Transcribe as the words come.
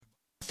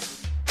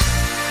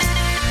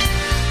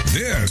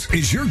This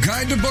is your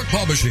guide to book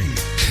publishing.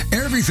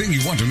 Everything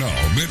you want to know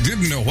but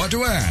didn't know what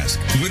to ask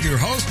with your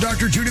host,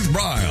 Dr. Judith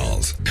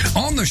Briles.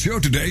 On the show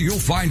today, you'll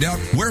find out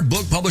where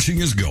book publishing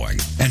is going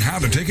and how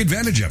to take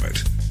advantage of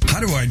it.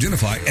 How to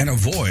identify and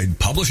avoid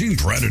publishing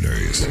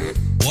predators.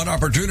 What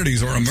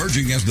opportunities are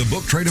emerging as the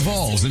book trade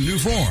evolves in new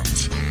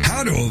forms.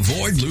 How to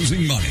avoid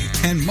losing money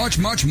and much,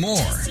 much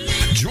more.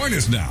 Join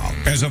us now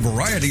as a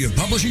variety of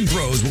publishing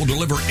pros will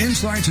deliver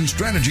insights and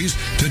strategies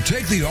to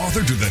take the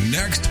author to the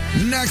next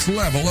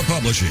level of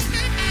publishing.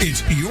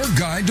 It's your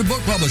guide to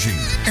book publishing.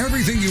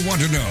 Everything you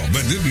want to know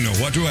but didn't know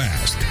what to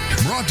ask.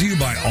 Brought to you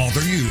by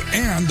Author U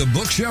and The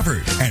Book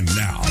Shepherd. And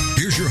now,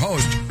 here's your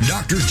host,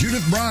 Dr.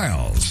 Judith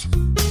Briles.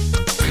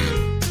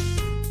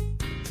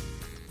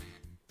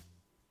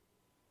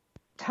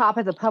 Top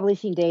of the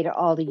publishing day to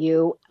all of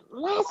you.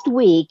 Last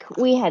week,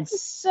 we had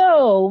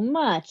so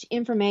much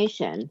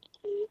information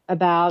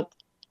about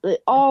the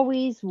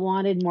always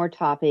wanted more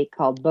topic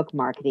called book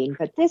marketing,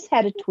 but this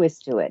had a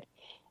twist to it.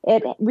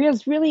 It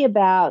was really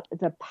about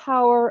the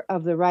power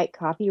of the right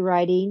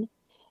copywriting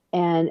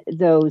and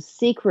those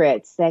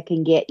secrets that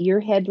can get your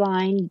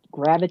headline,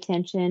 grab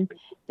attention,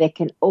 that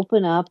can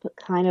open up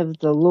kind of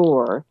the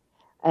lure.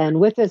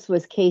 And with us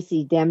was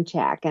Casey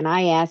Demchak. And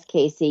I asked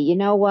Casey, you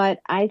know what?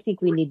 I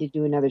think we need to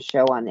do another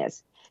show on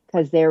this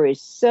because there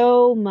is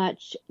so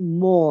much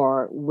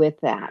more with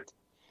that.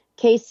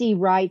 Casey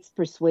writes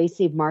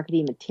persuasive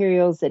marketing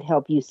materials that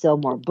help you sell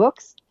more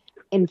books.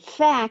 In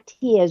fact,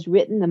 he has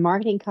written the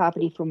marketing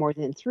copy for more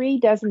than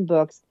 36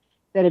 books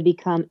that have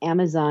become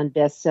Amazon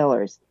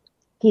bestsellers.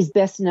 He's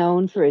best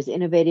known for his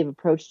innovative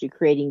approach to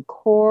creating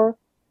core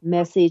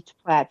message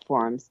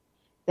platforms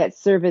that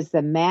serve as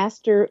the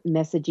master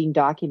messaging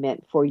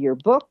document for your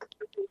book,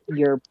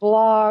 your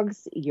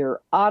blogs, your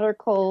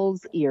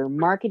articles, your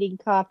marketing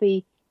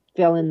copy,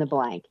 fill in the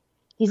blank.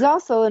 He's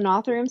also an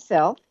author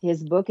himself.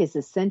 His book is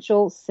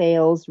Essential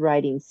Sales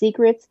Writing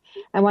Secrets.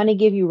 I want to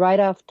give you right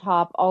off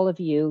top, all of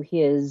you,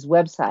 his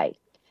website,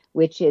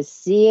 which is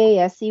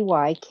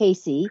CASEY,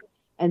 Casey,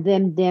 and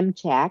then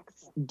Demchak,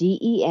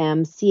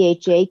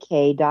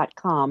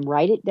 DEMCHAK.com.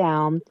 Write it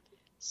down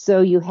so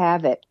you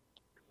have it.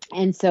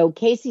 And so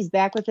Casey's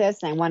back with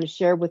us, and I want to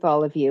share with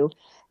all of you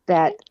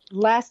that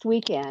last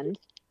weekend,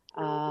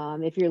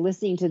 if you're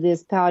listening to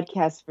this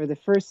podcast for the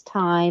first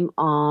time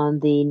on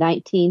the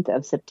 19th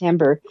of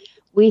September,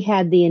 we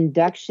had the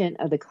induction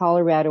of the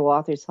Colorado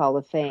Authors Hall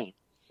of Fame.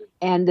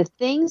 And the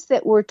things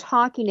that we're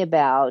talking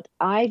about,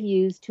 I've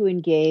used to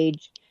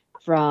engage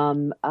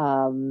from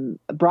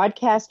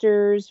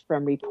broadcasters,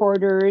 from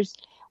reporters.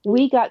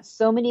 We got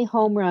so many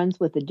home runs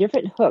with the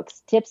different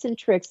hooks, tips, and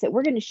tricks that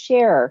we're going to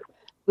share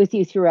with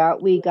you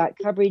throughout. We got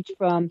coverage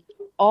from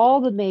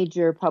all the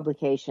major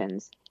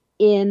publications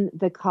in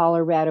the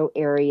Colorado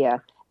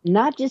area,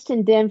 not just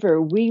in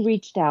Denver. We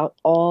reached out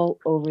all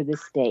over the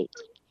state.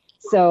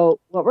 So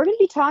what we're going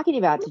to be talking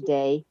about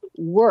today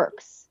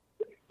works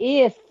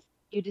if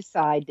you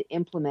decide to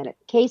implement it.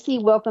 Casey,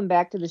 welcome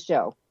back to the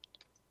show.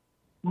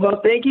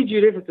 Well, thank you,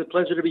 Judith. It's a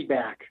pleasure to be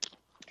back.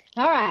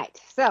 All right.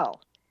 So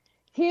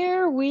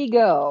here we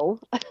go.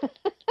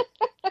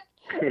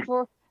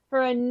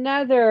 For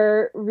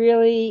another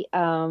really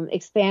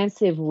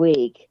expansive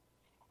week,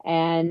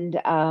 and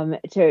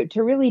to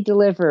really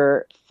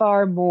deliver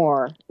far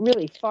more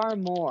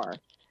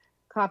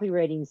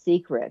copywriting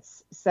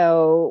secrets.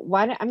 So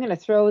I'm going to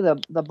throw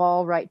the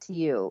ball right to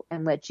you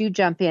and let you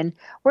jump in.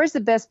 Where's the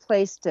best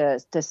place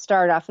to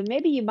start off? And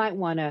maybe you might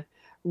want to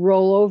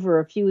roll over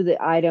a few of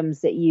the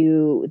items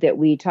that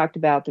we talked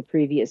about the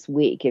previous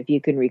week, if you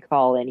can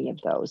recall any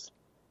of those.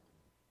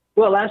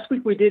 Well, last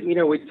week we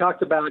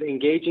talked about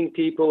engaging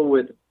people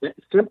with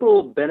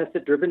simple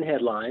benefit-driven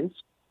headlines.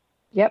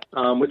 Yep.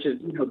 Which is,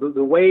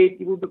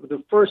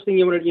 the first thing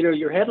you want to,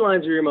 your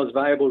headlines are your most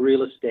valuable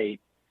real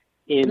estate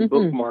in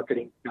book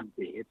marketing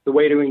company. It's the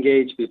way to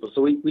engage people.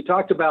 So we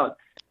talked about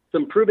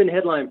some proven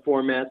headline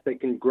formats that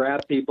can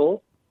grab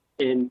people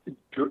and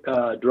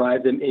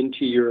drive them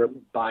into your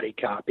body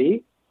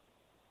copy.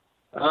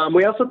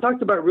 We also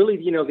talked about really,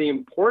 the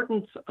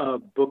importance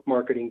of book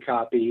marketing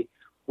copy,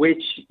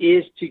 which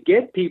is to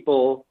get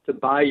people to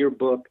buy your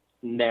book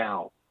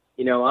now.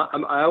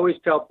 I always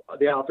tell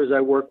the authors I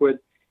work with,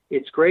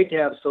 it's great to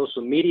have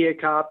social media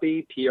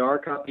copy, PR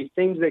copy,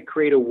 things that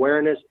create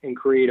awareness and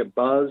create a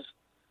buzz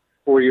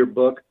for your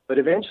book. But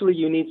eventually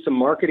you need some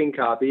marketing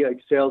copy,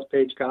 like sales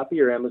page copy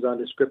or Amazon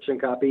description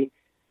copy.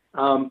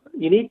 You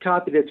need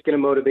copy that's going to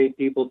motivate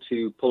people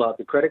to pull out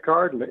the credit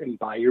card and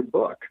buy your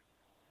book.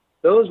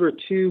 Those were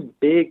two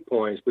big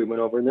points we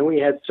went over. And then we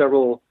had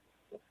several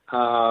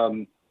a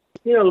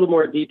little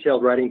more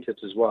detailed writing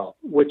tips as well,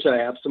 which I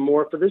have some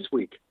more for this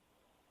week.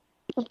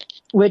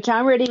 Which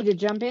I'm ready to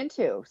jump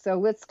into. So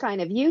let's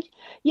kind of,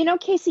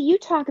 Casey, you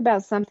talk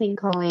about something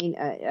calling,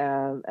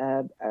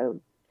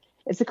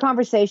 it's a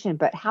conversation,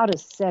 but how to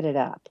set it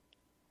up.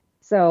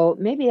 So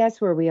maybe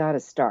that's where we ought to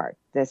start.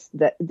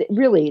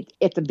 Really,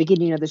 at the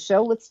beginning of the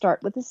show, let's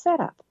start with the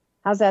setup.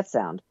 How's that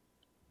sound?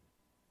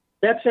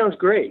 That sounds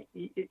great.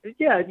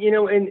 Yeah,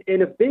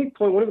 and a big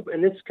point,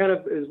 and this kind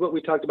of is what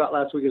we talked about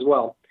last week as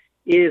well,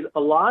 is a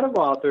lot of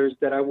authors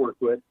that I work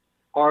with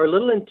are a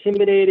little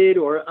intimidated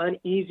or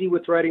uneasy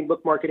with writing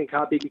book marketing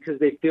copy because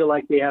they feel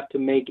like they have to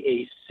make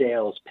a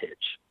sales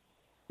pitch.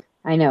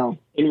 I know.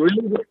 And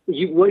really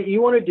what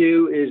you want to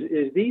do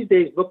is these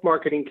days book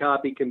marketing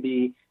copy can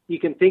be, you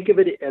can think of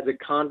it as a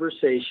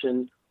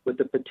conversation with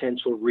a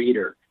potential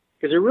reader.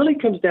 Because it really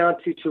comes down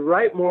to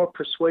write more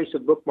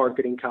persuasive book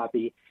marketing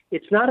copy.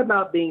 It's not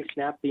about being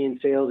snappy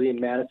and salesy in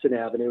Madison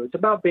Avenue. It's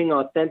about being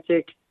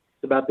authentic.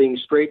 It's about being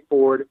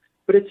straightforward.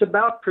 But it's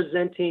about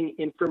presenting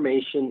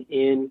information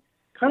in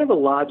kind of a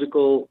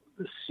logical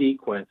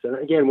sequence. And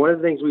again, one of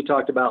the things we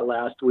talked about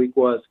last week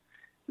was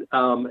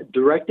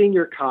directing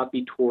your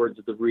copy towards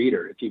the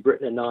reader. If you've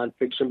written a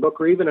nonfiction book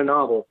or even a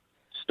novel,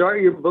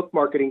 start your book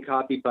marketing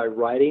copy by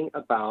writing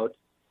about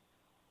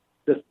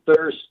the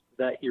thirst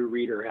that your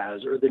reader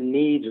has, or the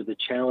needs or the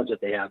challenge that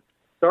they have.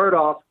 Start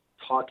off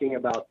talking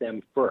about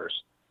them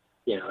first,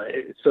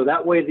 so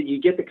that way that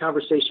you get the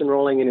conversation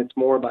rolling and it's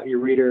more about your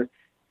reader.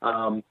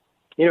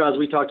 As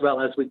we talked about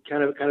last week,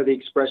 kind of the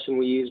expression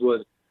we used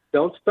was,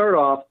 don't start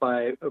off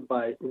by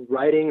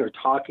writing or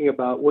talking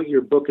about what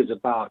your book is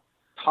about.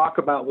 Talk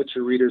about what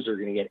your readers are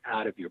going to get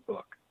out of your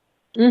book.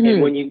 Mm-hmm.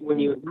 And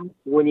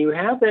when you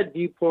have that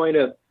viewpoint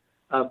of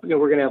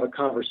we're going to have a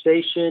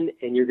conversation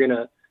and you're going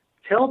to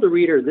tell the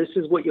reader this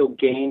is what you'll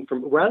gain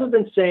from, rather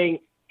than saying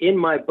in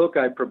my book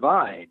I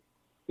provide,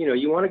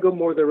 you want to go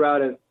more the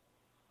route of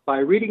by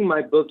reading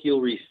my book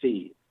you'll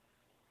receive.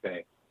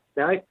 Okay.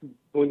 Now,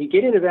 when you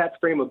get into that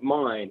frame of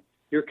mind,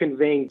 you're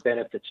conveying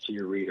benefits to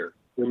your reader.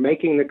 You're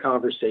making the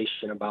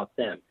conversation about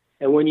them.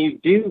 And when you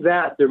do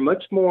that, they're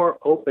much more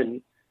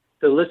open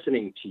to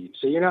listening to you.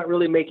 So you're not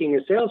really making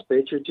a sales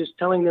pitch. You're just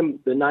telling them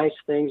the nice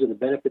things and the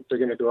benefits they're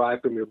going to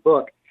derive from your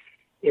book.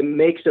 It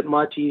makes it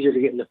much easier to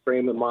get in the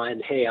frame of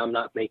mind, hey, I'm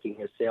not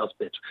making a sales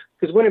pitch.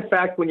 Because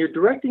when you're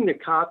directing the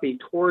copy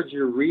towards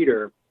your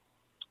reader,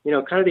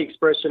 kind of the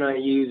expression I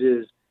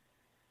use is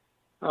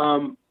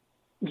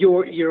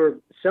you're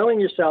selling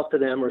yourself to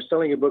them or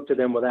selling your book to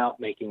them without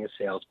making a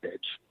sales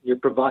pitch. You're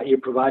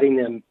providing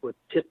them with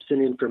tips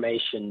and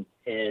information,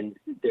 and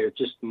they're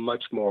just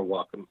much more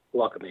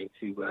welcoming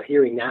to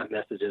hearing that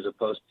message as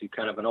opposed to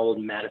kind of an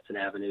old Madison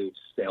Avenue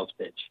sales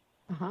pitch.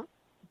 Uh-huh.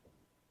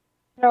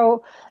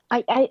 So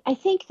I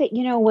think that,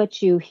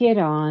 what you hit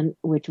on,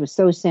 which was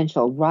so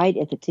essential right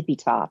at the tippy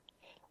top,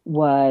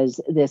 was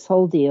this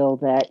whole deal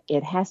that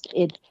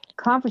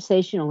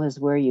conversational is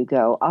where you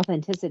go.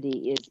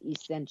 Authenticity is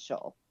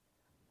essential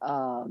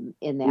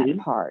in that mm-hmm.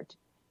 part.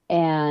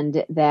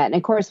 And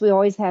of course, we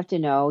always have to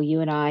know,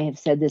 you and I have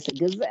said this a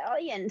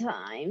gazillion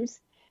times,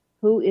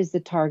 who is the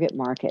target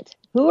market?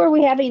 Who are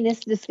we having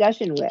this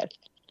discussion with?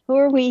 Who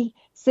are we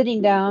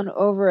sitting down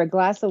over a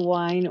glass of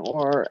wine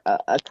or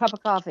a cup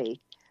of coffee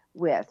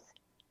with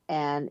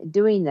and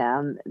doing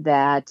them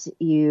that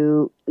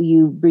you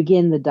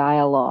begin the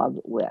dialogue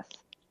with?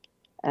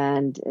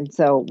 And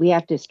so we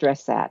have to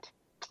stress that.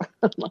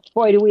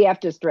 Boy, do we have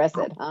to stress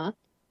it, huh?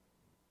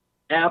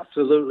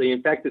 Absolutely.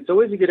 In fact, it's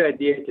always a good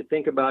idea to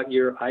think about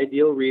your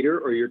ideal reader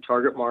or your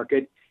target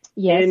market.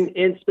 Yes.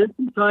 And spend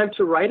some time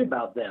to write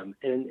about them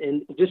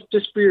and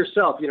just for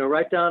yourself,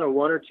 write down a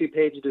 1 or 2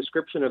 page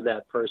description of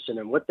that person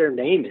and what their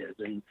name is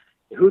and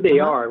who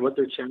they uh-huh. are and what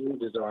their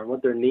challenges are and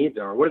what their needs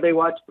are. What do they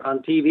watch on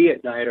TV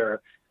at night,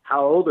 or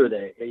how old are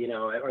they?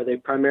 Are they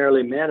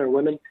primarily men or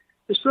women?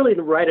 Just really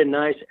to write a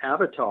nice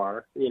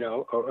avatar,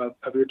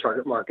 of your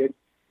target market,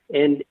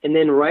 and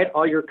then write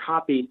all your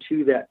copy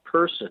to that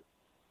person.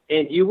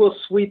 And you will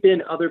sweep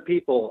in other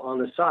people on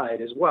the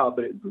side as well,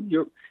 but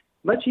you're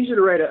much easier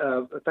to write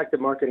a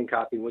effective marketing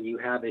copy when you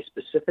have a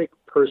specific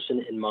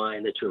person in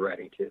mind that you're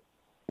writing to.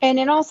 And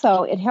then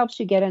also, it helps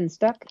you get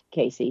unstuck,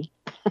 Casey.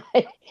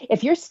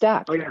 If you're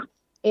stuck, oh, yeah.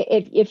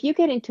 if you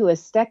get into a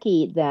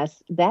stucky,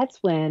 that's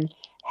when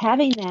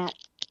having that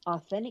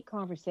authentic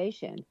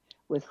conversation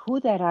with who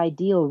that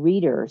ideal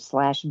reader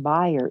 /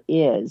 buyer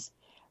is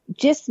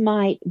just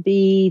might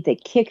be the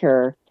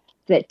kicker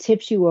that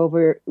tips you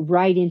over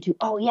right into,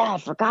 oh yeah, I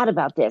forgot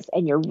about this,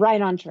 and you're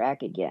right on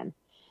track again.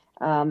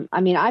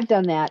 I've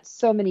done that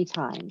so many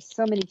times.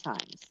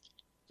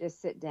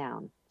 Just sit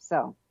down.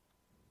 So.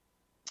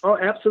 Oh,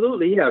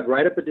 absolutely. Yeah.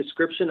 Write up a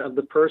description of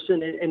the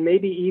person and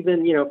maybe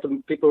even, for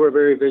people who are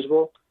very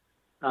visual,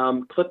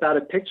 clip out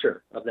a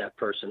picture of that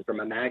person from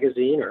a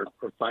magazine or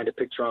find a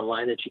picture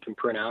online that you can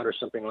print out or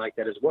something like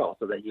that as well,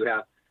 so that you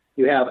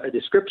have a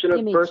description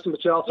of the person,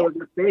 but you also have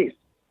their face.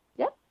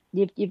 Yep.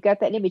 You've got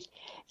that image.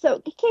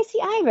 So, Casey,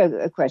 I have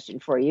a question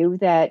for you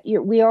that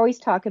we always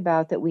talk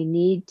about, that we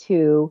need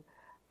to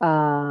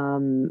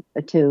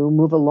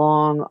move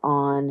along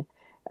on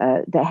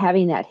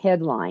having that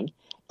headline.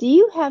 Do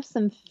you have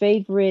some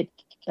favorite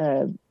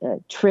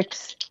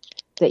tricks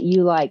that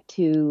you like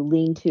to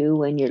lean to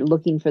when you're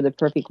looking for the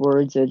perfect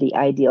words or the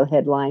ideal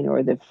headline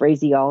or the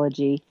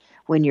phraseology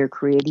when you're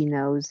creating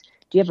those?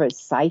 Do you have a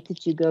site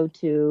that you go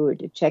to or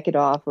to check it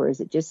off, or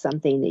is it just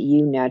something that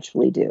you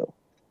naturally do?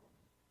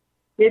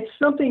 It's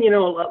something,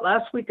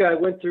 last week I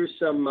went through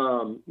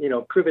some,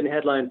 proven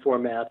headline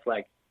formats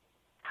like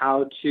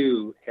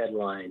how-to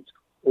headlines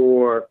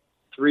or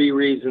 3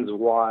 reasons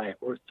why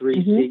or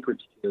 3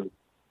 secrets to.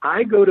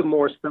 I go to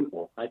more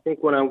simple. I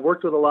think when I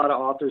worked with a lot of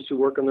authors who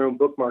work on their own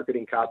book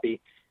marketing copy,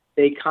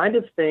 they kind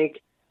of think,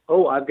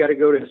 oh, I've got to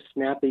go to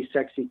snappy,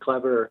 sexy,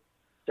 clever,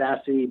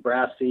 sassy,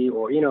 brassy,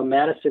 or,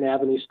 Madison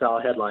Avenue style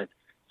headlines.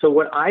 So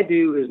what I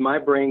do is my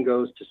brain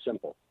goes to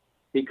simple,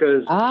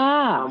 because what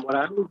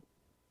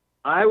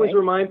I always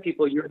remind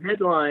people, your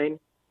headline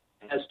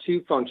has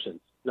 2 functions.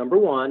 Number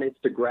 1, it's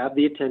to grab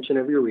the attention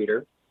of your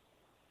reader,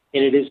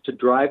 and it is to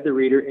drive the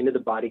reader into the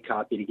body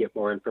copy to get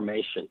more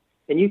information.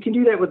 And you can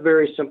do that with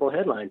very simple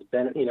headlines,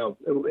 and I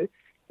always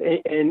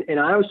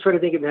try to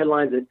think of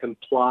headlines that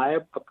imply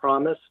a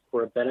promise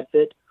or a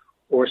benefit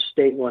or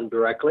state one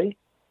directly.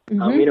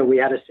 We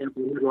had a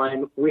sample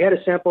headline. We had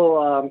a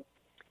sample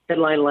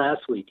headline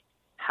last week: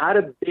 how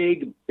to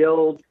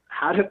build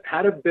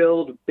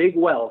big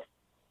wealth.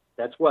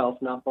 That's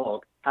wealth, not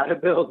bulk. How to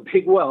build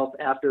big wealth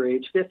after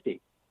age 50.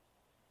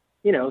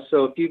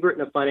 So if you've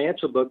written a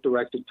financial book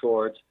directed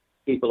towards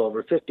people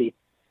over 50,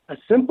 a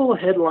simple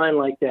headline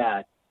like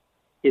that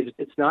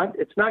it's not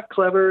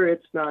clever,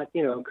 it's not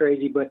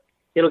crazy, but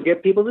it'll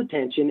get people's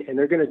attention, and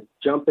they're going to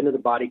jump into the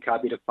body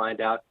copy to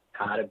find out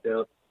how to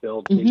build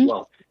big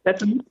wealth.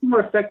 That's a much more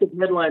effective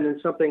headline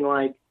than something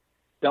like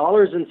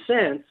dollars and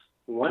cents.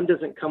 One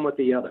doesn't come with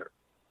the other.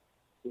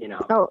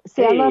 Oh,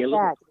 see, I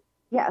love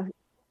that.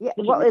 Yeah.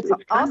 Well, it's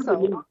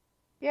also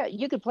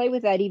you could play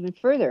with that even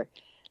further.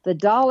 The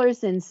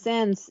dollars and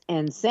cents CENTS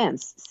and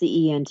SENSE.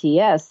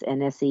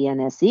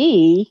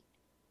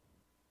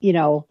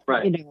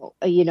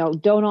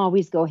 Don't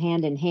always go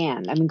hand in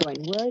hand. I'm going,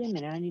 wait a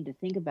minute, I need to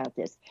think about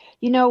this.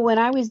 When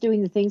I was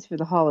doing the things for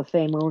the Hall of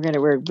Fame,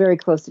 we're very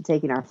close to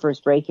taking our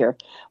first break here.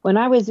 When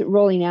I was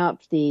rolling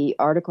out the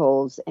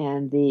articles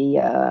and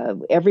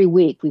every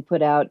week we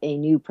put out a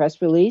new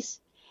press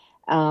release,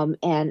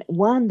 and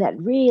one that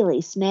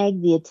really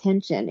snagged the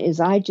attention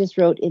is I just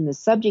wrote in the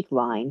subject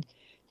line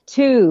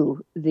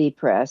to the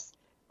press,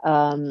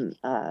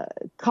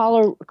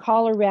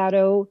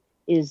 Colorado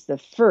is the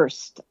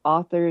first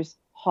Authors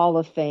Hall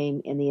of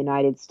Fame in the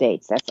United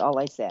States. That's all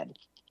I said.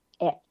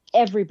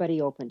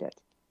 Everybody opened it.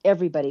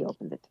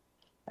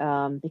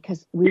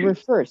 Because we were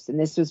first, and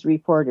this was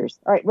reporters.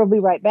 All right, we'll be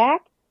right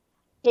back.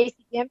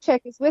 Casey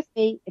Demchek is with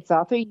me. It's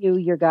Author U,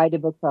 your guide to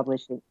book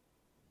publishing.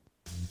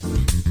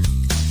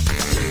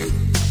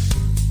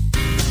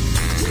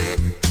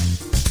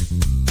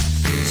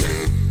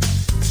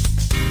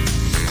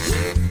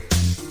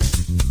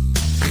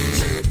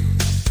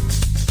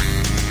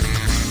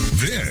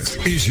 This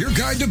is your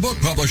guide to book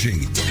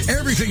publishing.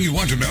 Everything you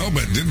want to know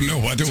but didn't know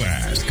what to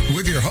ask.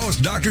 With your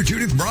host, Dr.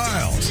 Judith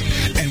Briles.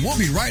 And we'll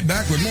be right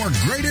back with more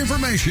great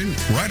information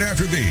right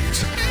after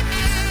these.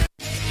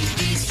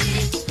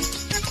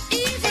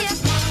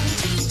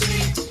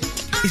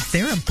 Is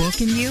there a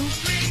book in you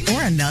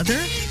or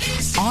another?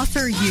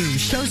 Author U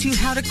shows you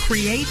how to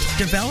create,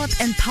 develop,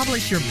 and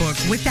publish your book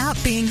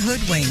without being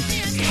hoodwinked.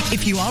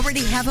 If you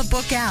already have a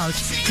book out,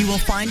 you will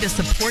find a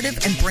supportive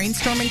and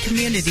brainstorming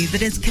community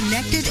that is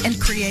connected and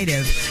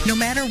creative, no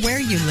matter where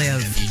you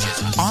live.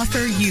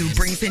 Author U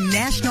brings in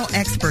national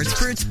experts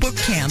for its book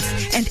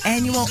camps and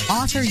annual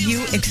Author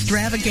U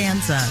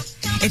extravaganza.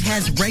 It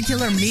has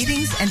regular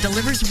meetings and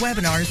delivers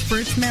webinars for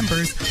its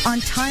members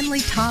on timely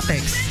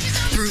topics.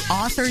 Through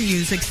Author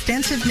U's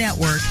extensive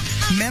network,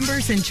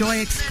 members enjoy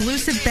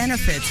exclusive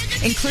benefits,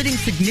 including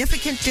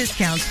significant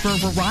discounts for a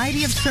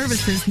variety of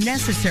services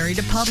necessary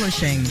to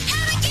publishing.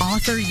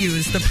 Author U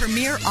is the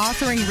premier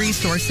authoring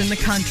resource in the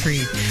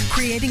country,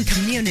 creating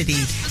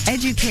community,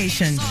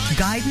 education,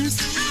 guidance,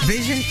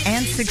 vision,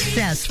 and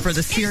success for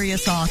the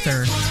serious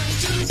author.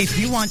 If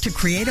you want to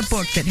create a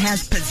book that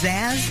has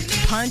pizzazz,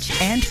 punch,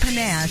 and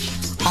panache,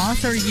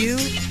 Author U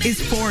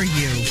is for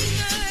you.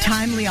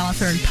 Timely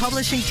author and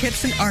publishing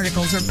tips and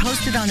articles are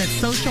posted on its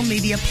social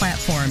media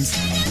platforms,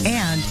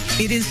 and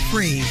it is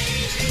free.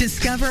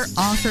 Discover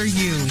Author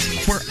U,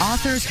 where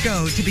authors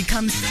go to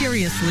become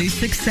seriously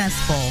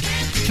successful.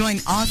 Join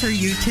Author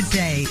U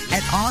today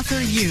at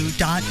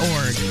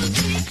authoru.org.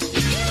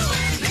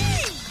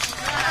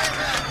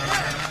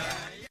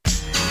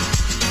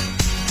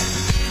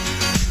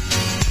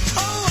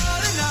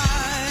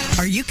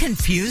 Are you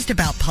confused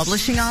about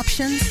publishing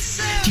options?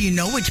 Do you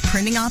know which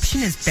printing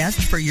option is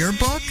best for your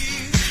book?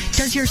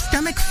 Does your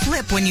stomach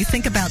flip when you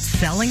think about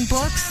selling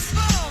books?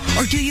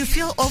 Or do you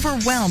feel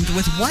overwhelmed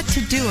with what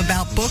to do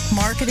about book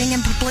marketing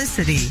and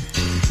publicity?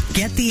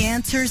 Get the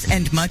answers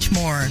and much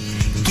more.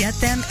 Get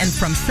them and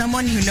from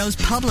someone who knows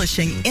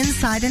publishing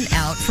inside and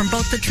out from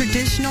both the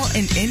traditional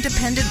and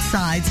independent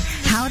sides,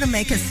 how to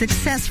make a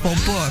successful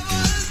book.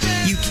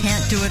 You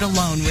can't do it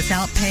alone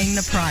without paying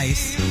the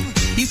price.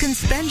 You can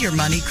spend your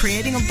money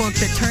creating a book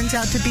that turns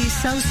out to be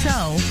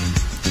so-so,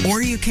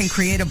 or you can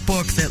create a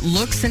book that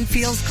looks and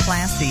feels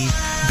classy,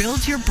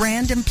 builds your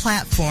brand and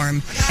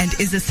platform, and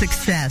is a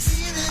success,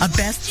 a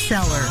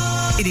bestseller.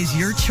 It is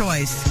your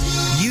choice.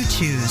 You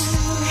choose.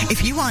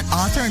 If you want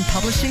author and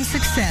publishing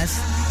success,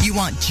 you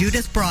want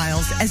Judith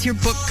Briles as your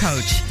book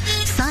coach.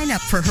 Sign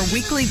up for her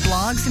weekly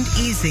blogs and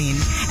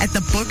e-zine at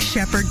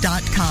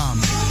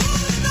thebookshepherd.com.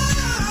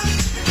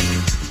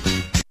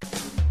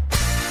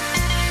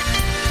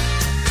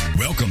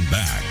 Welcome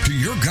back to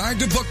your guide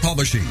to book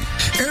publishing.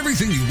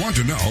 Everything you want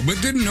to know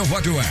but didn't know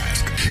what to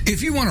ask.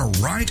 If you want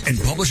to write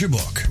and publish a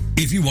book,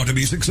 if you want to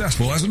be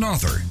successful as an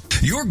author,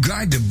 your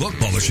guide to book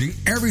publishing,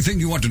 everything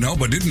you want to know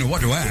but didn't know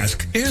what to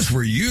ask, is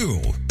for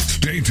you.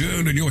 Stay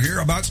tuned and you'll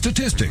hear about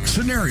statistics,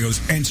 scenarios,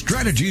 and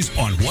strategies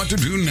on what to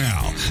do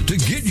now to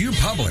get you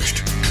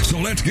published. So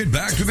let's get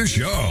back to the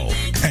show.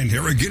 And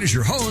here again is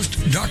your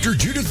host, Dr.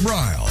 Judith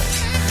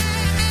Briles.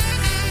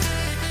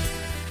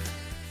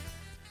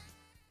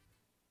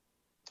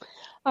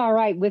 All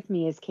right, with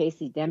me is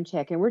Casey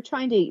Demchek, and we're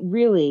trying to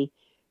really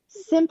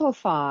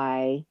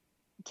simplify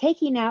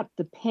taking out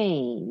the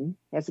pain.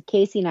 As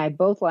Casey and I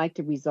both like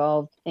to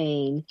resolve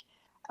pain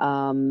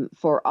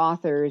for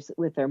authors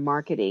with their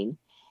marketing,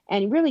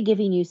 and really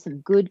giving you some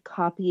good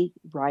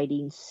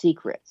copywriting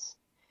secrets.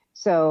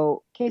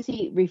 So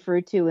Casey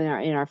referred to in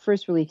our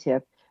first really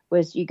tip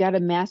was you got to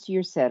master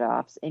your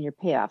set-offs and your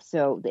payoffs.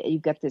 So that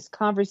you've got this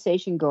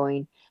conversation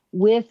going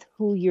with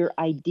who your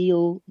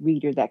ideal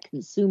reader, that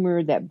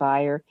consumer, that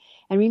buyer.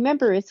 And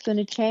remember, it's going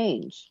to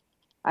change.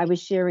 I was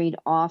sharing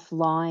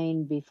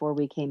offline before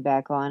we came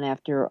back on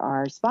after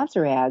our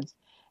sponsor ads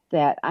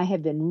that I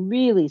have been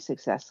really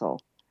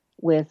successful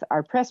with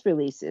our press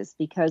releases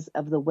because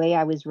of the way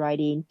I was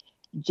writing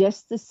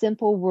just the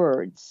simple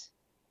words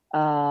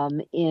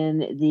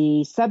in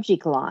the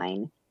subject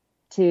line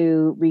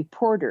to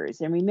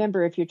reporters. And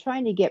remember, if you're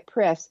trying to get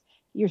press,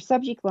 your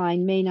subject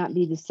line may not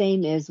be the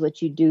same as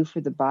what you do for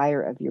the buyer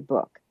of your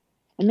book.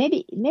 And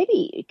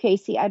maybe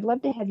Casey, I'd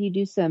love to have you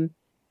do some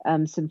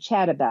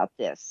chat about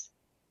this,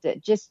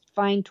 just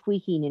fine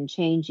tweaking and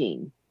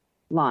changing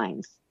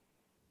lines.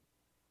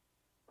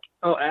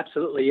 Oh,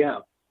 absolutely, yeah.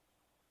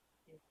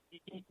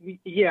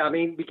 Yeah, I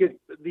mean, because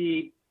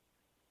the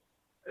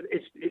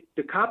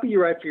copy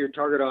you write for your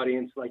target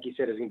audience, like you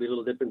said, is going to be a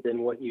little different than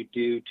what you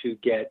do to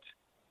get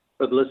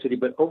publicity.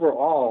 But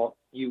overall,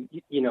 you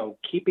know,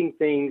 keeping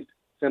things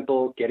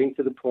simple, getting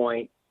to the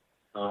point,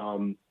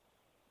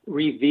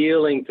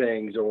 revealing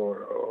things,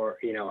 or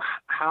you know,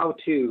 how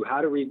to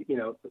you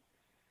know,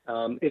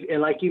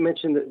 and like you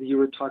mentioned that you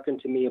were talking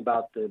to me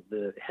about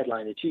the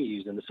headline that you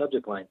used in the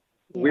subject line.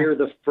 Yeah. We're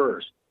the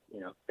first, you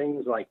know,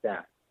 things like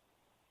that.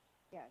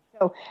 Yeah.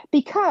 So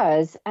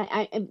because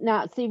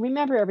now see,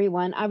 remember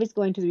everyone, I was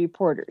going to the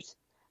reporters.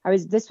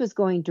 This was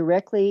going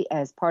directly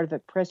as part of a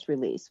press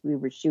release we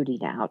were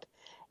shooting out.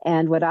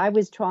 And what I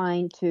was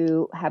trying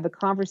to have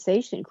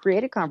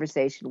create a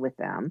conversation with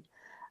them.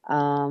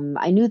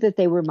 I knew that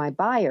they were my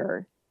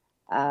buyer,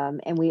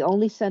 and we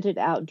only sent it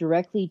out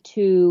directly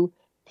to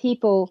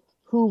people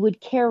who would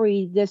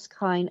carry this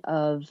kind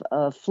of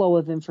flow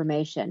of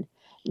information.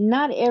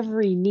 Not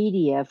every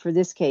media, for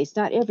this case,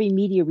 not every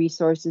media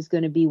resource is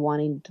going to be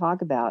wanting to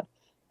talk about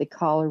the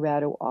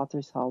Colorado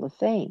Authors Hall of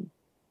Fame.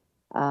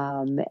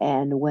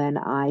 And when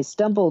I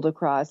stumbled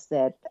across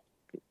that,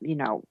 you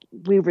know,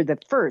 we were the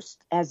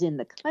first, as in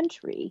the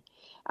country,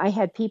 I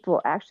had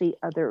people, actually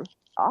other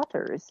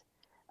authors,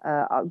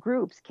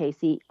 groups,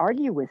 Casey,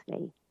 argue with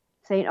me,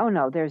 saying, oh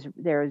no,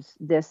 there's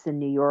this in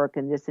New York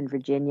and this in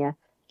Virginia.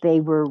 They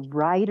were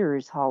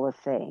Writers Hall of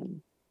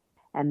Fame.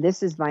 And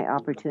this is my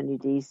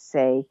opportunity to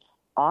say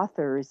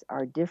authors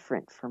are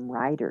different from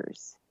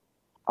writers.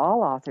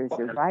 All authors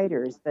are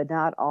writers, but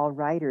not all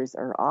writers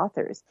are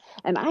authors.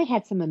 And I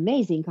had some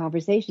amazing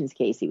conversations,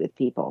 Casey, with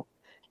people.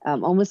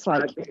 Almost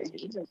like,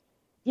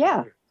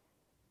 yeah,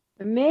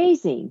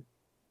 amazing.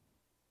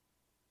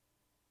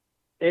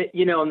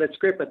 You know, and that's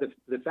great. But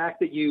the fact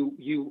that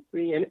you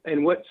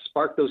and what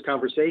sparked those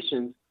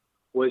conversations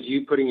was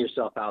you putting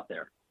yourself out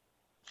there.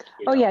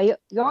 Oh, yeah.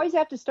 You always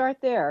have to start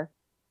there.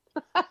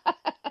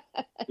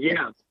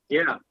 Yeah.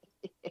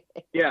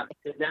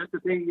 That's the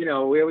thing, you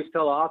know, we always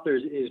tell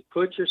authors is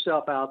put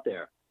yourself out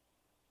there.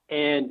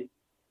 And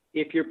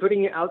if you're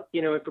putting out,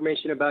 you know,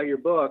 information about your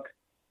book,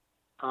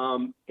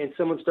 and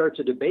someone starts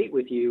a debate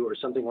with you or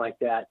something like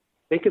that,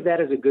 think of that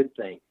as a good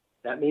thing.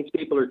 That means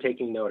people are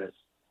taking notice.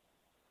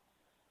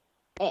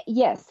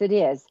 Yes, it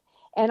is.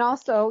 And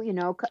also, you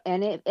know,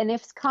 and if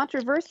it's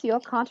controversial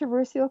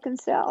can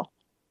sell.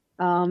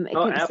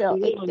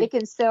 It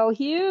can sell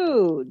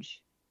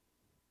huge.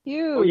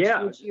 Oh,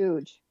 yeah.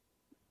 Huge.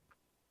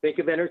 Think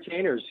of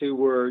entertainers who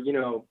were, you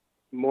know,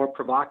 more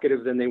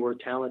provocative than they were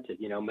talented.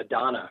 You know,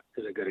 Madonna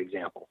is a good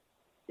example.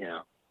 You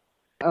know,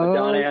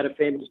 Madonna had a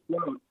famous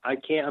quote: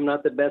 I'm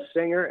not the best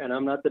singer and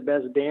I'm not the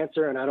best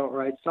dancer and I don't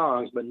write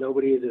songs, but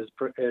nobody is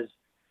as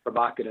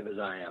provocative as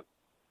I am.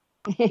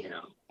 You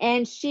know.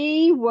 And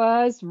she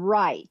was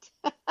right.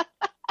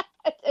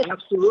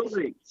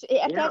 Absolutely.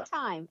 At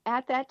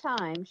that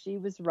time, she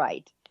was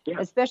right, yeah.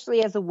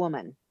 Especially as a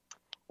woman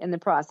in the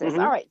process.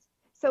 Mm-hmm. All right.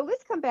 So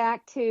let's come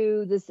back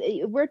to this.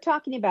 We're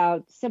talking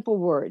about simple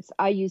words.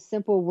 I use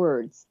simple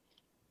words.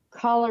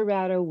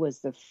 Colorado was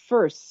the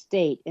first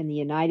state in the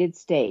United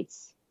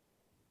States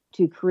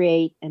to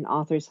create an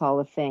Authors Hall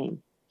of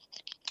Fame.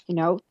 You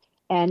know,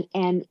 and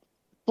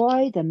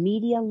boy, the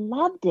media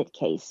loved it,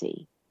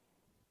 Casey.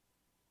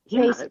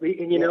 Yeah,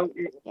 and you know,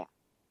 yeah.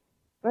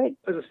 Right.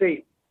 As I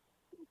say,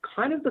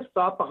 kind of the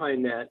thought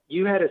behind that,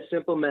 you had a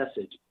simple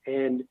message.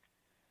 And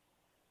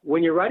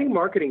when you're writing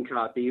marketing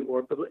copy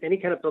or any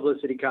kind of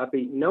publicity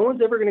copy, no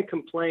one's ever going to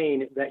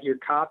complain that your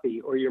copy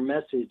or your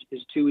message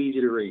is too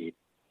easy to read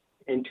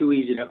and too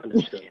easy to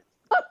understand.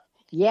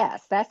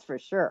 Yes, that's for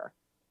sure.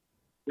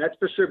 That's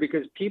for sure,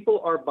 because people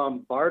are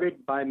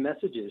bombarded by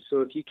messages.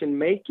 So if you can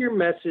make your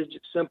message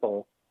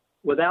simple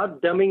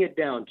without dumbing it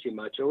down too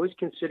much, always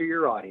consider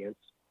your audience.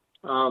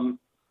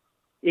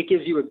 It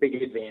gives you a big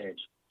advantage.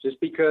 Just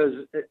because,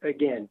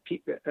 again,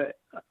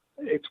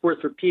 it's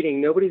worth repeating.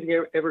 Nobody's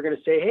ever going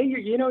to say, "Hey,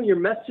 your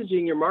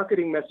messaging, your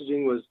marketing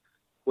messaging was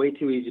way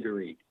too easy to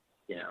read."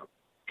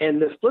 And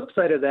the flip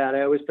side of that,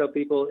 I always tell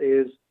people,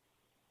 is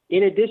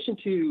in addition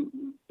to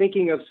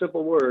thinking of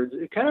simple words,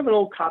 kind of an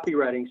old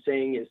copywriting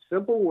saying is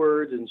simple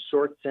words and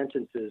short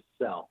sentences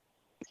sell.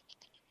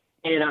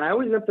 And I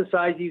always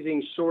emphasize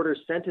using shorter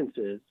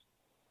sentences,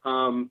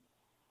 and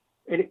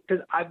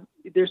because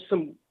there's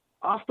some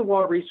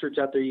off-the-wall research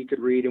out there you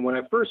could read. And when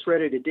I first read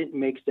it, it didn't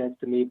make sense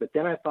to me. But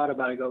then I thought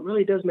about it. I go, it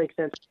really does make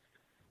sense.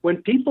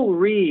 When people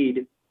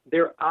read,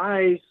 their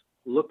eyes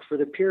look for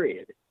the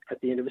period at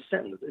the end of a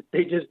sentence.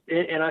 They just,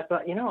 and I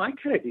thought, I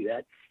kind of do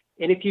that.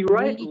 And if you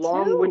write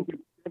long-winded,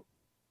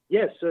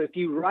 so if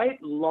you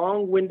write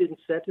long-winded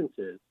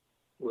sentences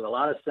with a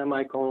lot of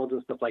semicolons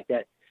and stuff like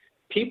that,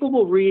 people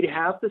will read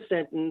half the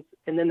sentence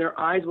and then their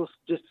eyes will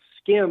just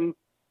skim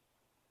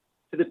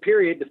to the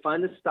period to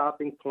find the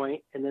stopping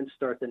point and then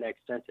start the next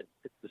sentence.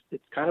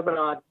 It's kind of an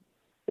odd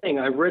thing.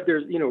 I've read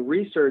there's,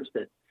 research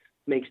that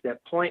makes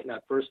that point, and I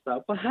first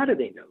thought, well, how do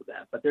they know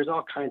that? But there's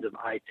all kinds of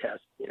eye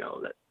tests,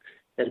 that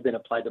has been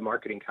applied to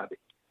marketing copy.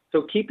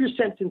 So keep your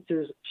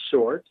sentences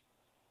short,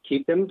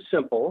 keep them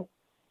simple,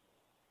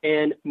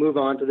 and move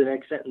on to the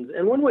next sentence.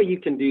 And one way you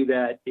can do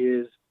that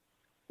is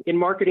in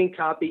marketing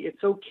copy,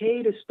 it's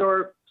okay to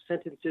start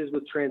sentences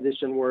with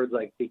transition words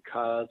like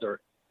because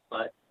or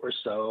but or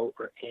so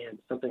or and,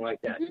 something like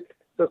that. Mm-hmm.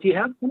 So if you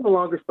have a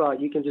longer thought,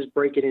 you can just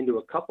break it into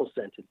a couple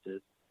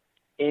sentences.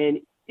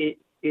 And it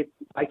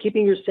by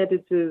keeping your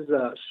sentences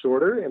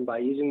shorter and by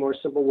using more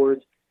simple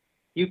words,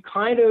 you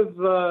kind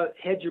of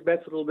hedge your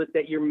bets a little bit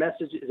that your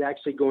message is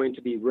actually going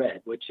to be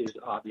read, which is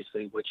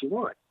obviously what you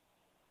want.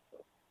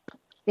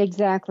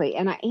 Exactly.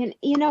 And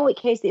you know what,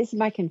 Casey, this is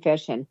my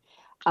confession.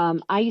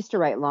 I used to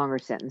write longer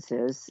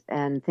sentences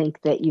and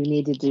think that you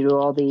needed to do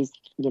all these,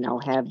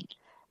 have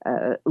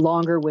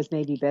longer was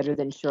maybe better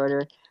than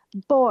shorter.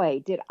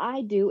 Boy, did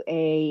I do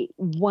a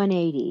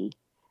 180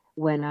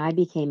 when I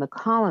became a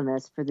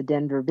columnist for the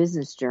Denver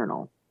Business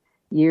Journal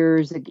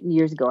years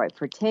ago.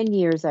 For 10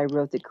 years, I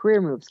wrote the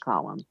Career Moves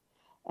column,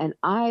 and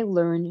I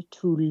learned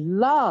to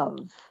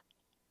love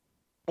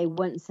a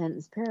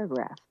one-sentence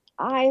paragraph.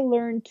 I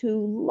learned to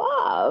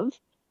love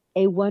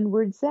a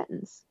one-word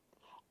sentence.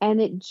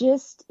 And it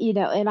just,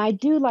 and I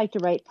do like to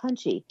write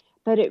punchy,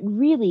 but it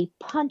really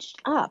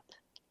punched up.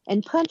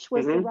 And punch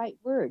was the right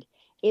word.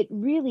 It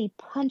really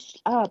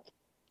punched up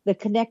the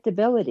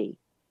connectability.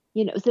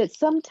 So that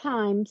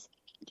sometimes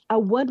a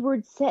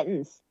one-word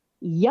sentence,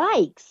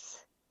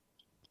 yikes,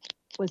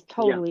 was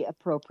totally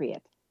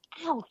appropriate.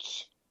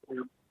 Ouch.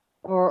 Yeah.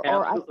 Or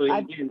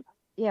absolutely.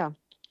 Yeah.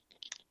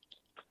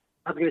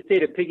 I was going to say,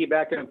 to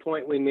piggyback on a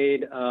point we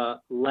made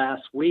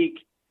last week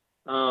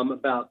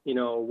about,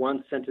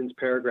 one sentence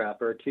paragraph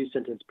or a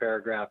 2-sentence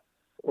paragraph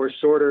or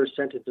shorter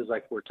sentences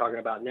like we're talking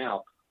about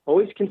now.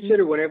 Always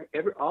consider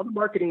whenever all the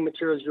marketing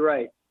materials you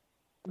write,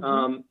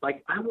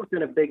 like I work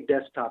on a big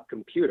desktop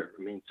computer.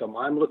 So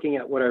I'm looking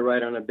at what I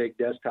write on a big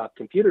desktop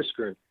computer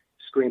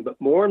screen, but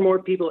more and more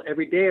people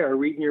every day are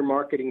reading your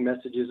marketing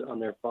messages on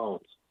their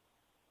phones.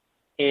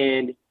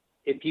 And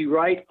if you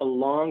write a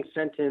long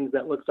sentence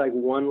that looks like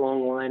one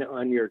long line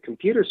on your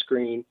computer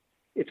screen,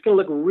 it's going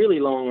to look really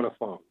long on a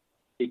phone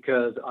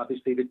because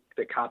obviously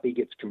the copy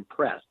gets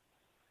compressed.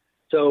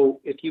 So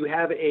if you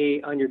have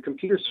on your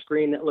computer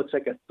screen that looks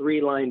like a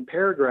 3-line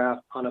paragraph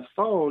on a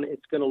phone,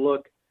 it's going to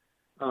look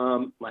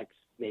like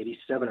maybe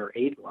 7 or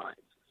 8 lines.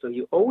 So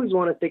you always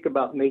want to think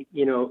about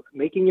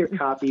making your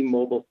copy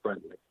mobile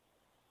friendly.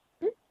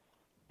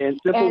 And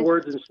simple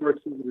words and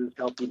short sentences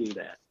help you do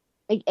that.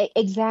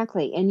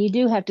 Exactly. And you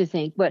do have to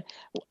think, but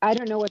I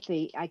don't know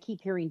I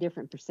keep hearing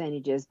different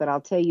percentages, but I'll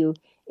tell you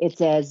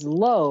it's as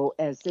low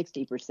as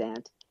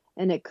 60%.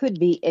 And it could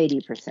be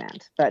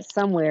 80%, but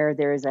somewhere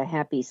there is a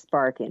happy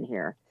spark in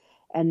here.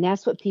 And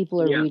that's what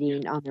people are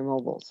reading on their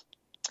mobiles.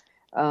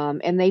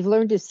 And they've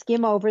learned to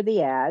skim over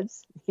the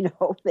ads.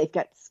 They've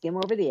got to skim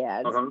over the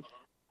ads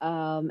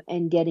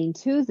and getting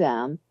to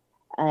them.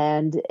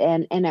 And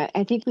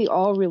I think we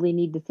all really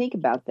need to think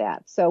about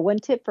that. So one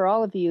tip for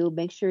all of you,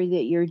 make sure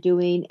that you're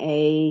doing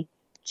a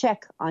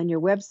check on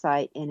your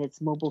website and its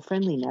mobile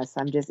friendliness.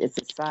 It's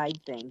a side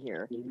thing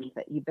here,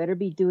 but you better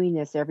be doing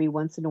this every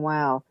once in a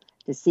while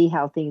to see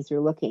how things are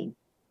looking.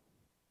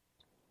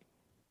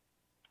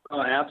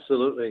 Oh,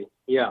 absolutely.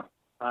 Yeah.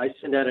 I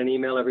send out an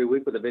email every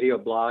week with a video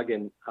blog,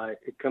 and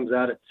it comes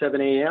out at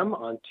 7 a.m.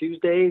 on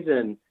Tuesdays,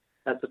 and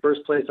that's the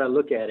first place I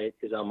look at it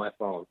is on my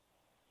phone.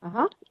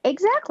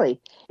 Exactly.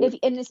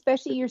 And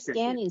especially your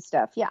scanning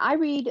stuff. Yeah, I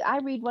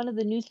read one of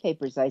the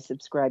newspapers I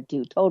subscribe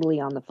to totally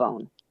on the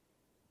phone.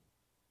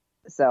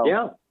 So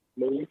yeah,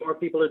 maybe more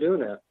people are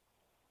doing that.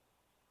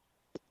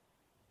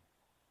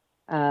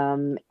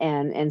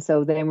 And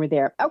so then we're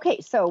there. Okay,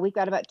 so we've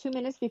got about 2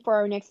 minutes before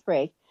our next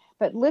break,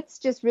 but let's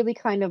just really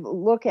kind of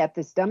look at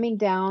this, dumbing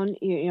down,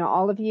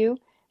 all of you,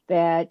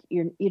 that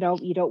you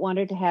don't want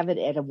her to have it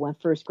at a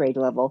first grade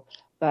level,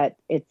 but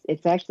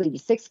it's actually the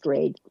 6th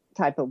grade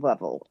type of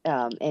level.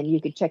 And you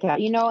could check out,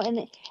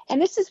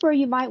 and this is where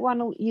you might want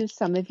to use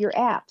some of your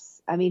apps.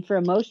 I mean, for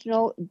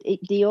emotional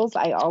deals,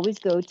 I always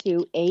go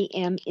to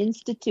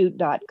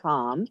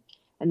aminstitute.com.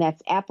 And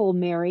that's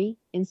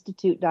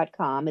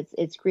AppleMaryInstitute.com.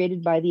 It's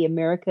created by the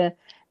America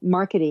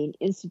Marketing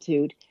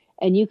Institute,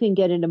 and you can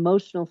get an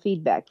emotional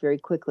feedback very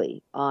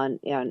quickly on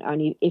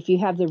if you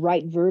have the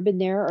right verb in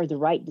there or the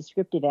right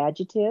descriptive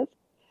adjective,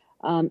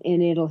 and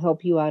it'll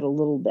help you out a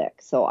little bit.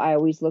 So I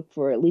always look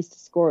for at least a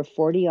score of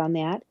 40 on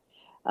that.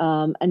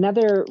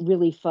 Another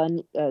really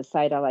fun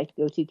site I like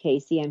to go to,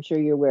 Casey, I'm sure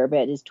you're aware of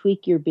it, is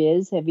Tweak Your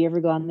Biz. Have you ever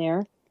gone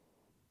there?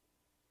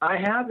 I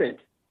haven't.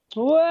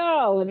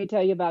 Well, let me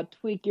tell you about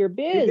Tweak Your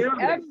Biz.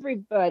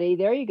 Everybody,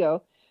 there you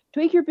go.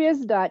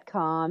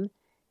 TweakYourBiz.com.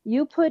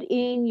 You put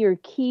in your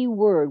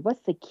keyword.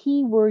 What's the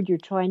keyword you're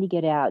trying to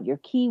get out? Your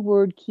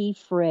keyword, key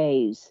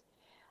phrase.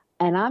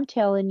 And I'm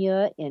telling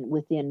you,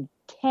 within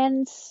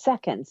 10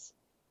 seconds,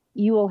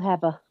 you will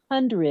have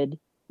 100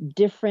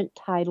 different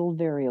title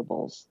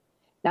variables.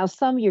 Now,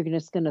 some you're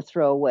just going to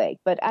throw away.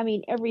 But, I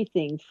mean,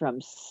 everything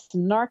from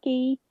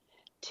snarky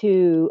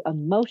to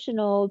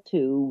emotional,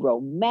 to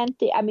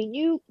romantic. I mean,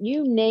 you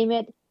name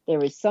it,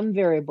 there is some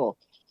variable.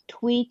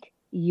 Tweak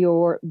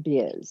Your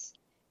Biz.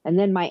 And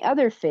then my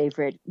other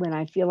favorite, when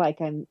I feel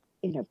like I'm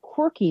in a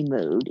quirky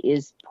mood,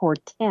 is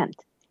Portent,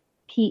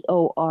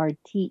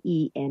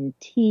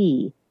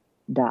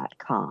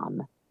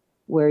 PORTENT.com,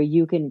 where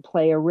you can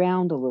play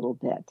around a little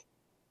bit.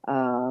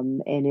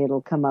 And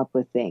it'll come up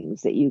with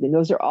things that you can.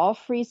 Those are all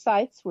free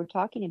sites we're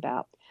talking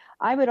about.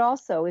 I would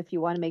also, if you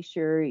want to make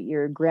sure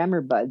your grammar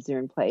buds are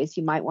in place,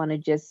 you might want to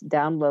just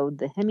download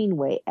the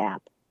Hemingway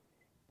app,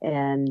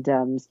 and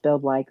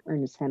spelled like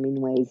Ernest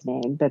Hemingway's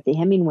name, but the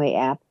Hemingway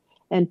app,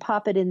 and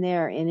pop it in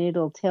there, and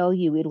it'll tell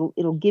you,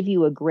 it'll give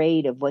you a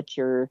grade of what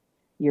your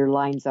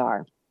lines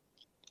are.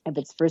 If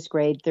it's 1st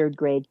grade, 3rd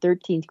grade,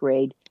 13th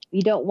grade,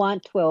 you don't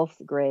want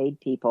 12th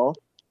grade, people.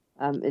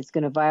 It's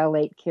going to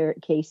violate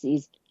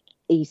Casey's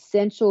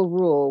essential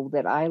rule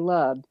that I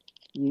loved.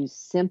 Use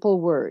simple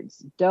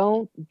words.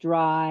 Don't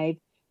drive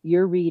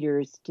your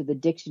readers to the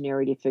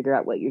dictionary to figure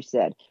out what you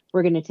said.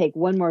 We're going to take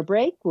one more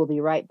break. We'll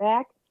be right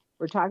back.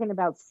 We're talking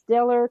about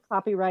stellar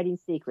copywriting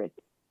secrets.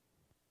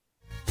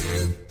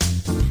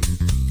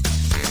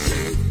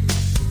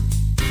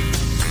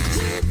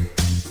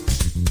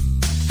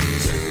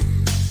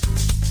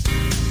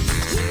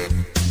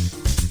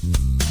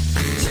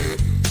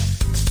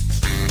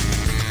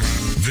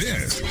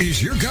 This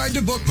is your guide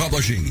to book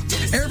publishing.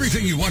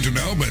 Everything you want to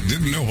know but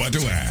didn't know what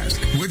to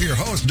ask. With your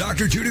host,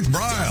 Dr. Judith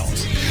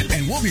Briles.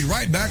 And we'll be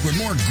right back with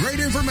more great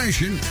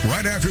information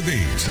right after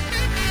these.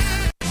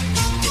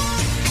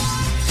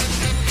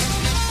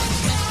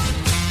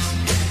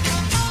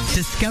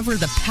 Discover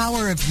the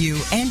power of you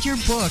and your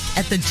book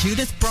at the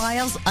Judith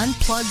Briles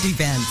Unplugged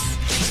events.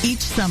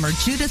 Each summer,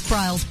 Judith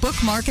Briles Book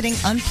Marketing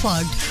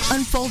Unplugged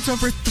unfolds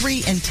over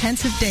 3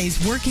 intensive days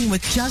working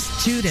with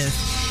just Judith.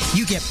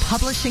 You get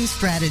publishing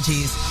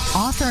strategies,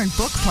 author and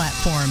book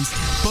platforms,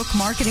 book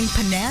marketing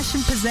panache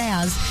and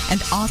pizzazz, and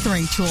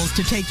authoring tools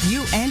to take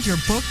you and your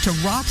book to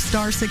rock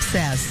star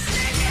success.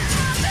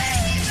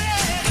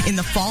 In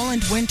the fall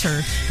and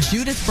winter,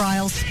 Judith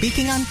Briles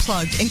Speaking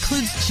Unplugged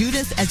includes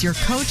Judith as your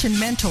coach and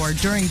mentor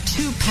during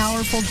 2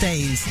 powerful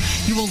days.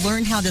 You will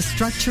learn how to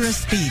structure a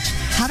speech,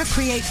 how to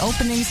create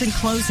openings and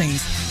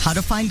closings, how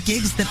to find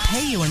gigs that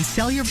pay you and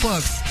sell your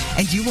books,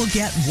 and you will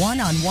get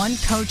one-on-one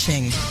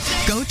coaching.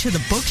 Go to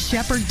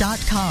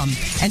thebookshepherd.com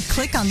and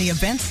click on the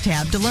Events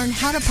tab to learn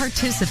how to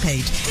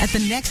participate at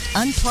the next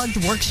Unplugged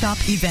Workshop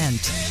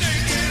event.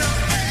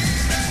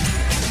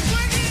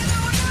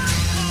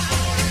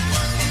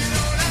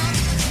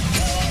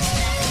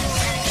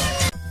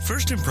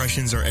 First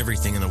impressions are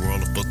everything in the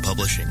world of book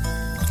publishing.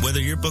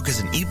 Whether your book is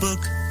an ebook,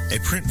 a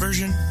print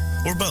version,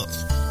 or both,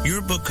 your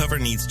book cover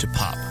needs to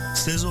pop,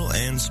 sizzle,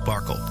 and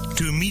sparkle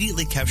to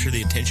immediately capture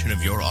the attention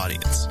of your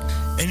audience.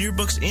 And your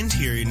book's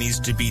interior needs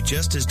to be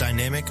just as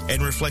dynamic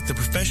and reflect the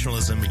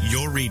professionalism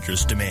your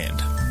readers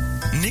demand.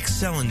 Nick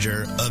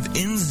Sellinger of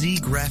NZ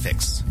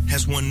Graphics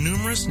has won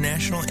numerous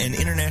national and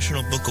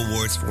international book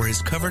awards for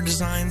his cover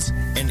designs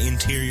and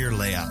interior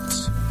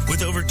layouts.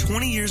 With over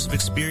 20 years of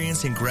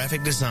experience in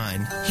graphic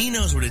design, he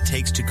knows what it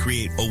takes to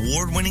create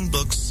award-winning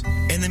books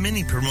and the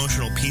many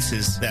promotional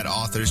pieces that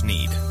authors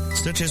need,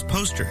 such as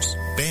posters,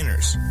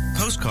 banners,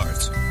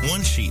 postcards,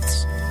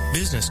 one-sheets,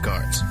 business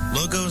cards,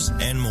 logos,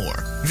 and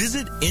more.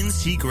 Visit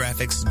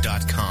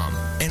ncgraphics.com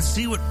and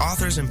see what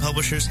authors and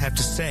publishers have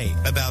to say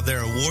about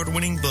their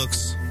award-winning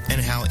books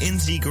and how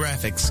NZ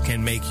Graphics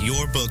can make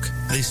your book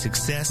the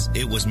success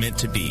it was meant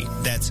to be.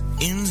 That's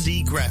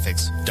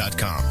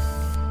nzgraphics.com.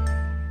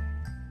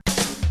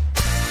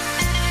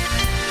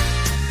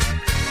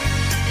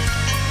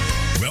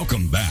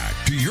 Welcome back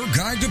to your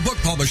guide to book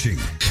publishing.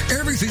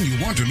 Everything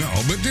you want to know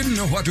but didn't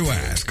know what to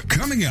ask.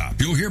 Coming up,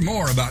 you'll hear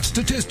more about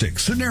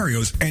statistics,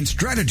 scenarios, and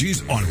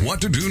strategies on what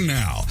to do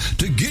now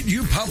to get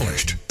you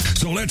published.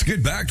 So let's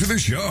get back to the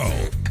show.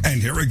 And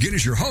here again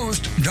is your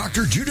host,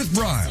 Dr. Judith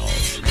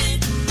Briles.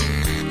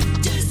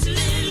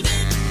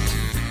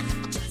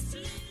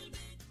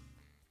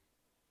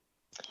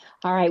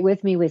 All right,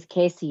 with me was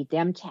Casey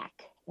Demchak,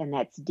 and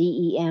that's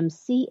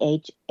DEMCHAK.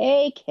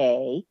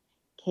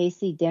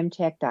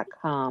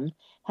 CaseyDemchak.com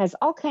has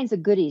all kinds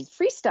of goodies,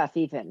 free stuff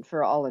even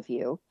for all of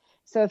you.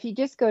 So if you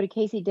just go to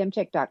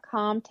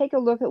CaseyDemchak.com, take a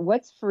look at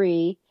what's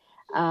free,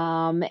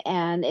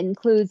 and it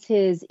includes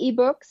his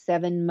ebook,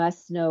 7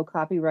 Must-Know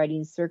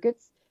Copywriting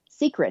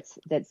Secrets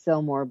That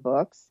Sell More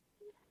Books.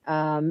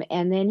 And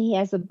then he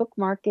has a book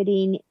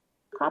marketing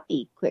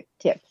copy quick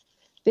tip,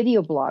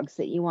 video blogs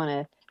that you want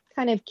to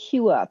kind of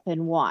queue up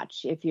and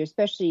watch. If you're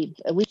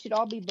we should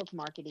all be book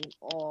marketing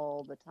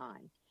all the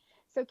time.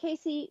 So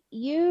Casey,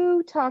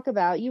 you talk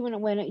about,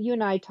 when you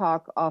and I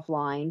talk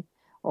offline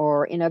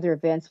or in other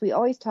events, we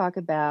always talk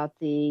about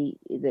the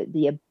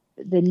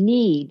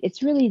need.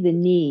 It's really the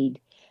need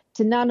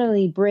to not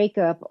only break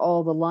up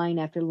all the line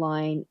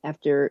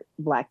after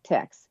black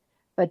text,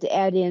 but to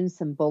add in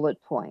some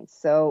bullet points.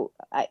 So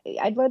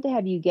I'd love to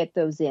have you get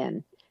those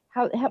in.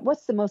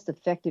 What's the most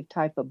effective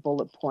type of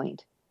bullet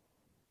point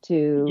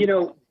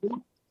to?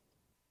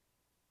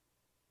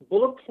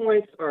 Bullet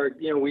points are,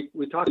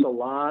 we talked a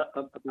lot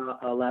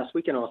about last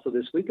week and also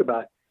this week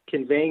about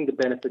conveying the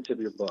benefits of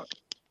your book.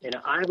 And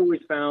I've always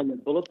found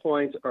that bullet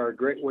points are a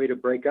great way to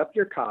break up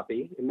your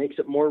copy. It makes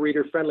it more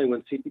reader-friendly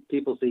when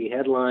people see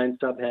headline,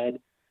 subhead, a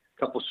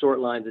couple short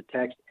lines of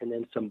text, and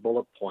then some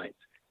bullet points.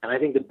 And I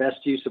think the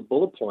best use of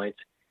bullet points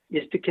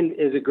is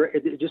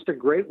just a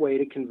great way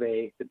to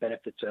convey the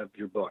benefits of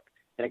your book.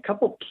 And a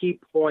couple key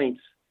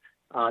points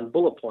on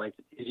bullet points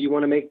is you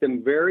want to make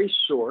them very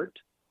short,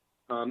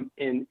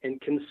 and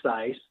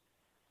concise.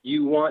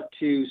 You want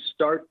to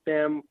start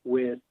them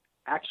with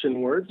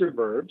action words or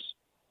verbs.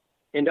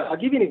 And I'll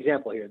give you an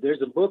example here.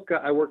 There's a book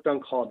I worked on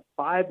called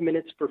 5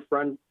 Minutes for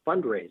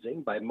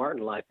Fundraising by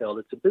Martin Liefeld.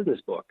 It's a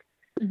business book.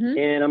 Mm-hmm.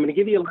 And I'm going to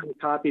give you a little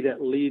copy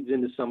that leads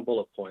into some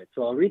bullet points.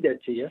 So I'll read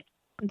that to you.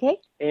 Okay.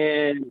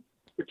 And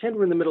pretend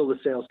we're in the middle of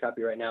the sales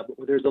copy right now,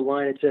 but there's a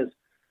line that says,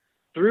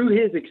 through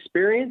his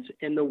experience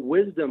and the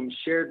wisdom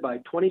shared by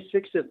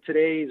 26 of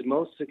today's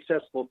most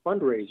successful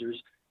fundraisers,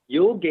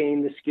 you'll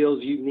gain the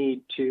skills you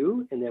need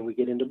to, and then we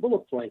get into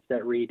bullet points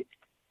that read,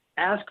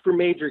 ask for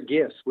major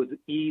gifts with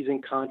ease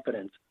and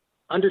confidence,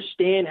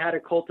 understand how to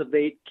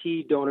cultivate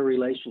key donor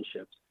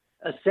relationships,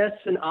 assess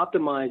and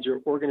optimize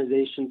your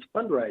organization's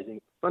fundraising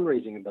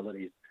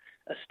abilities,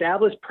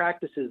 establish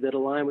practices that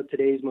align with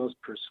today's most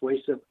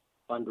persuasive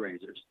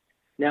fundraisers.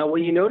 Now,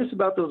 what you notice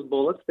about those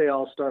bullets, they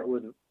all start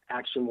with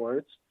action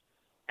words,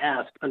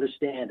 ask,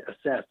 understand,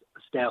 assess,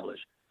 establish.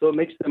 So it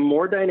makes them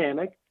more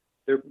dynamic.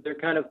 They're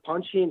kind of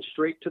punchy and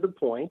straight to the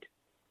point,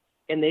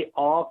 and they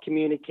all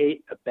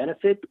communicate a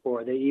benefit,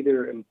 or they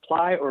either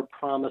imply or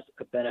promise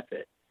a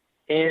benefit.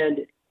 And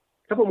a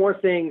couple more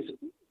things.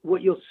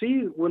 What you'll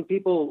see when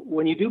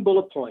you do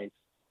bullet points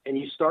and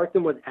you start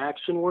them with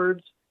action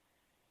words,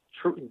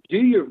 do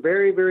your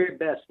very, very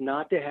best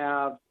not to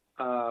have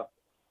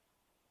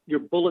your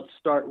bullets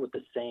start with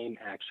the same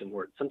action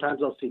word.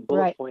 Sometimes I'll see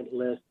bullet point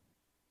lists,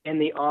 and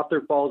the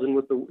author falls in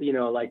with they'll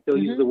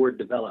use the word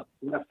develop.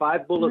 You have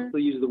 5 bullets, they'll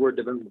use the word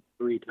develop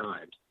 3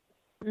 times.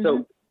 Mm-hmm.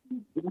 So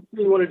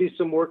you want to do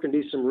some work and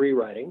do some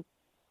rewriting.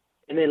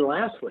 And then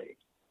lastly,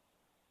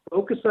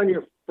 focus on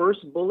your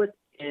first bullet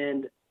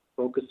and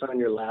focus on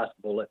your last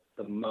bullet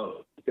the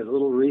most, because a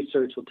little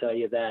research will tell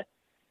you that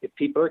if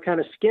people are kind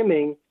of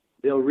skimming,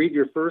 they'll read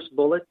your first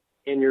bullet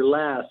and your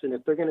last, and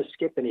if they're going to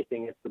skip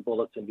anything, it's the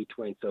bullets in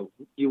between. So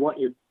you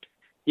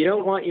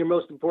don't want your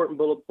most important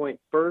bullet point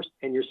first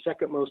and your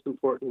second most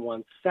important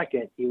one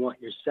second. You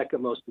want your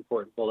second most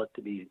important bullet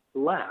to be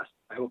last.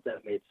 I hope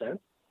that made sense.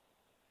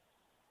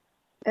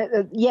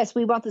 Yes,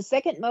 we want the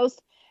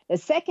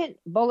second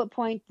bullet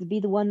point to be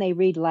the one they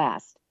read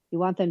last. You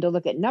want them to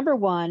look at number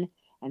 1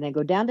 and then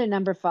go down to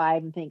number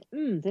 5 and think,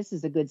 this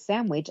is a good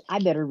sandwich. I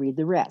better read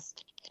the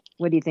rest.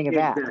 What do you think of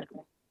that?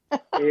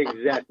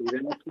 Exactly.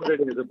 That's what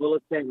it is, a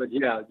bullet sandwich.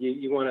 Yeah,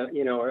 you want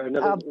to, or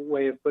another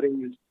way of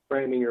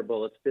framing your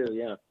bullets too,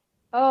 yeah.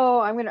 Oh,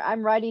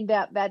 I'm writing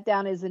that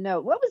down as a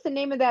note. What was the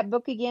name of that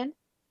book again?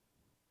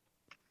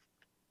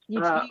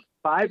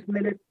 5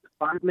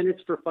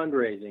 Minutes for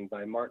Fundraising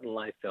by Martin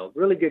Liefeld.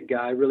 Really good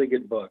guy, really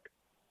good book.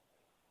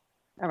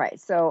 All right.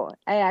 So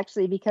I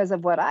actually, because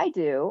of what I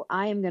do,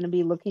 I am going to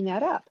be looking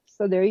that up.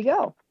 So there you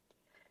go.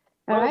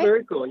 All right.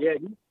 Very cool. Yeah.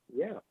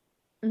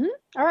 Mm-hmm.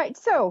 All right.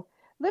 So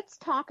let's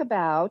talk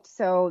about,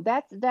 so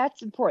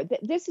that's important.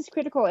 This is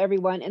critical,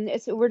 everyone. And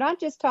we're not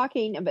just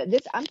talking about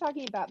this. I'm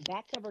talking about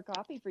back cover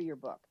copy for your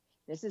book.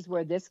 This is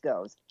where this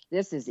goes.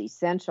 This is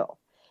essential.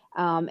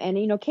 And,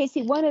 you know,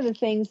 Casey, one of the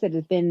things that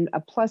has been a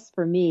plus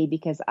for me,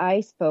 because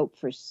I spoke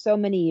for so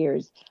many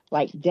years,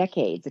 like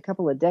decades, a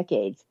couple of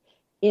decades,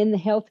 in the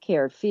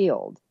healthcare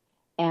field,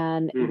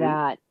 and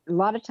that a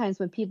lot of times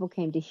when people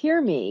came to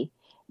hear me,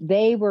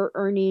 they were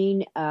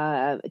earning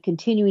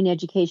continuing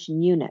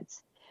education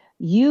units.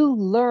 You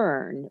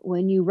learn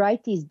when you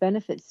write these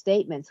benefit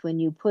statements, when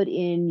you put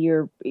in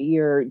your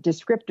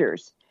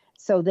descriptors,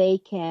 so they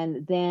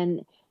can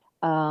then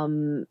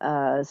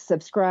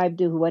subscribe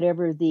to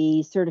whatever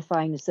the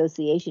certifying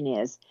association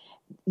is.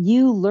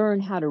 You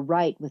learn how to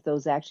write with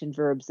those action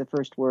verbs, the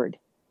first word.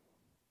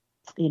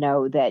 You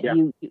know, that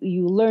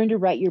you learn to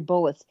write your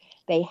bullets.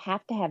 They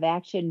have to have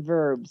action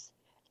verbs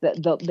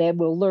that they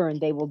will learn,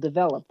 they will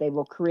develop, they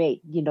will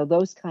create, you know,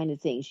 those kind of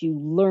things. You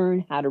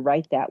learn how to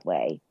write that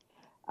way,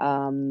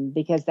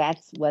 because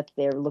that's what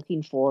they're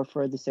looking for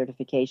the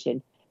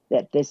certification,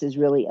 that this is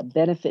really a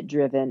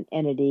benefit-driven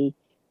entity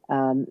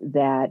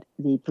that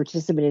the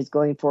participant is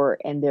going for,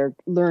 and they're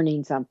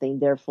learning something,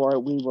 therefore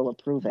we will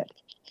approve it.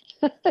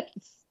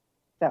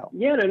 So.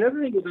 Yeah, and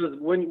another thing is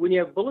when you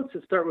have bullets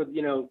that start with,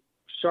 you know,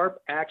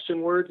 sharp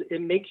action words, it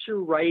makes your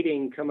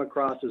writing come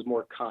across as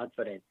more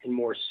confident and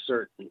more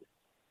certain.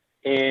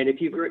 And if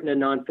you've written a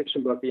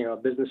nonfiction book, you know, a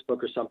business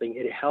book or something,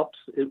 it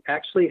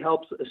actually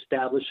helps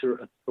establish your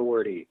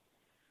authority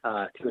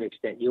to an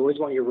extent. You always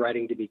want your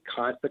writing to be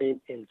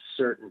confident and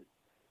certain.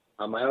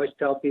 I always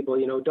tell people,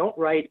 you know, don't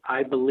write,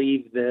 I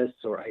believe this,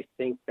 or I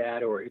think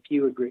that, or if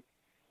you agree.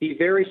 Be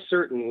very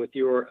certain with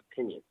your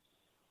opinions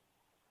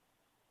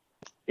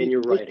in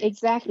your writing.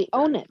 Exactly.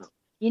 Own it.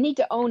 You need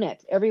to own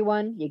it.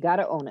 Everyone, you got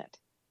to own it.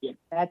 Yeah.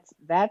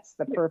 That's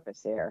the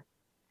purpose here.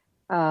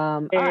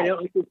 And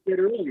like you said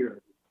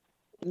earlier.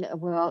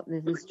 Well,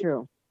 this is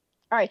true.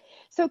 All right.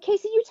 So,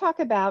 Casey, you talk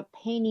about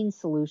painting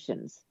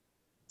solutions.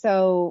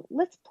 So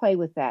let's play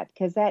with that,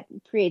 because that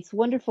creates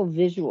wonderful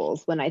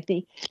visuals. When I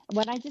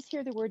just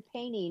hear the word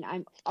painting,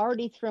 I'm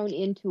already thrown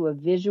into a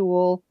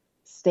visual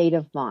state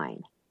of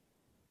mind.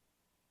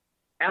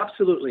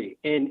 Absolutely.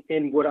 And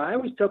what I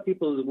always tell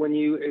people is when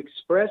you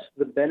express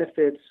the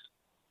benefits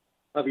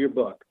of your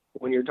book,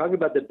 when you're talking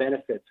about the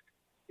benefits,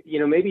 you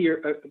know, maybe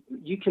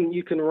you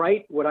can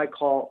write what I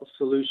call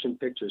solution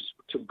pictures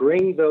to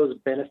bring those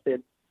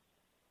benefits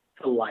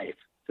to life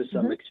to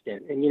some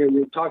extent. And, you know,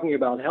 you're talking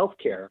about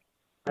healthcare.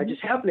 I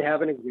just happen to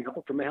have an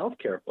example from a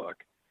healthcare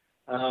book.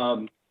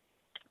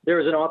 There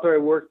was an author I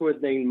worked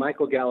with named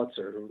Michael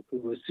Gallitzer, who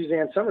was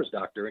Suzanne Summers'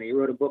 doctor, and he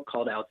wrote a book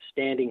called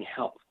Outstanding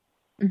Health.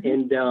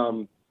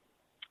 And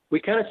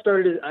we kind of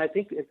started, I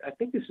think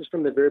this is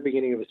from the very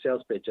beginning of a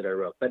sales pitch that I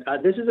wrote, but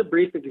this is a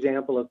brief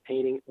example of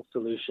painting a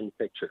solution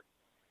picture.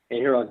 And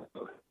here I'll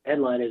go.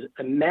 Headline is,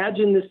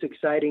 imagine this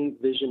exciting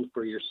vision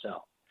for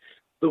yourself.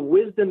 The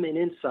wisdom and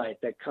insight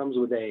that comes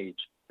with age,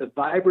 the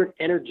vibrant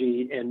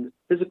energy and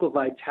physical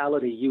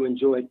vitality you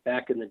enjoyed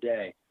back in the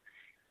day.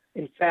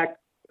 In fact,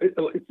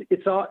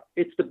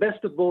 it's the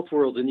best of both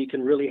worlds, and you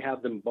can really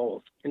have them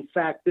both. In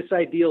fact, this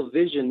ideal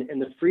vision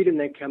and the freedom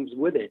that comes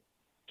with it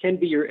can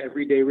be your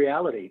everyday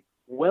reality,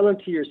 well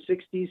into your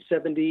 60s,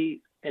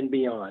 70s, and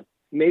beyond.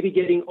 Maybe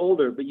getting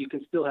older, but you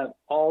can still have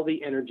all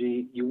the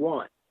energy you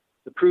want.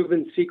 The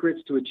proven secrets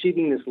to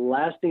achieving this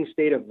lasting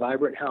state of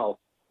vibrant health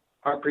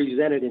are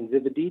presented in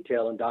vivid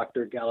detail in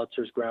Dr.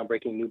 Gallitzer's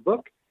groundbreaking new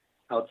book,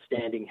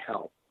 Outstanding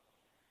Health.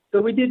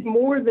 So we did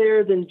more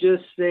there than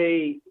just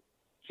say,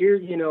 here,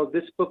 you know,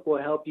 this book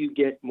will help you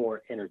get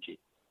more energy.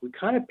 We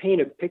kind of paint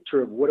a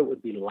picture of what it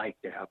would be like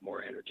to have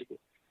more energy.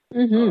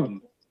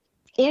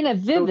 In a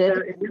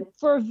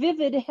for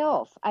vivid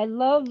health. I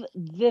love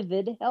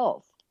vivid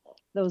health.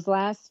 Those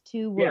last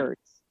two words.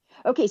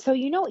 Okay, so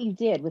you know what you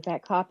did with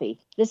that copy.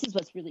 This is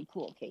what's really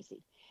cool,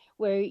 Casey.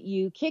 Where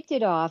you kicked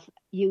it off,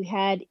 you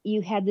had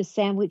the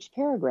sandwich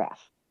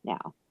paragraph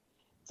now.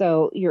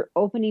 So your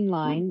opening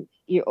line,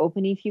 your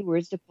opening few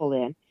words to pull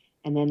in,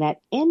 and then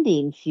that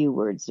ending few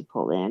words to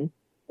pull in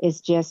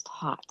is just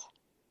hot.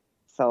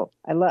 So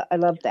I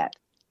love that.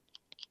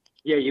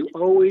 Yeah, you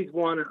always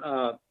want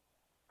to.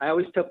 I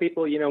always tell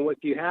people, you know, if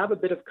you have a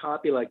bit of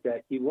copy like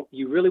that, you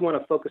really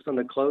want to focus on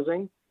the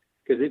closing,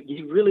 because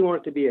you really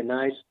want it to be a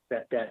nice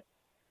that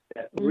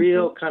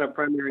real kind of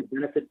primary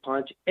benefit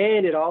punch,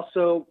 and it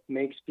also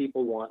makes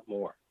people want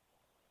more.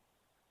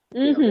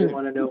 You know, they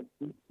want to know,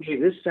 hey,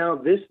 this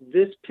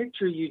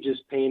picture you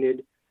just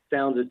painted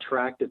sounds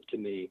attractive to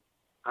me.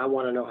 I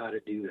want to know how to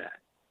do that.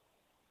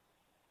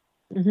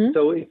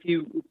 So if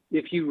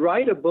you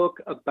write a book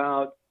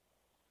about,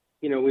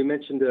 you know, we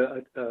mentioned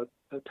a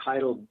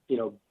title, you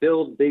know,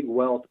 Build Big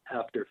Wealth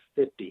After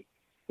 50.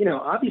 You know,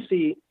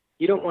 obviously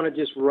you don't want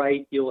to just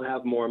write, you'll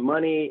have more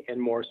money and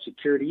more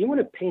security. You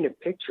want to paint a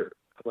picture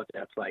of what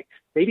that's like.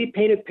 Maybe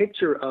paint a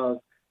picture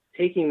of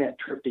taking that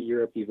trip to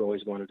Europe you've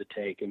always wanted to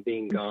take and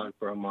being gone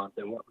for a month.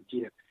 And what would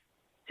you know?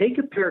 Take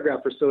a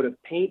paragraph or so to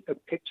paint a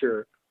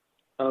picture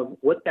of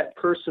what that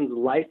person's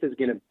life is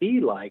going to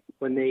be like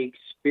when they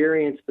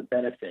experience the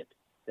benefit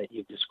that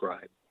you've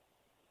described.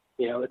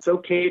 You know, it's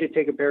okay to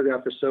take a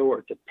paragraph or so,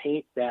 or to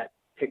paint that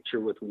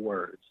picture with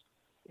words.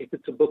 If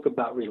it's a book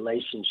about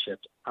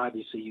relationships,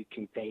 obviously you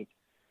can paint,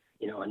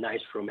 a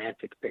nice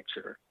romantic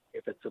picture.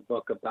 If it's a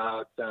book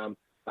about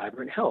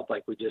vibrant health,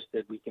 like we just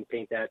did, we can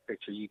paint that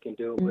picture. You can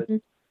do it with,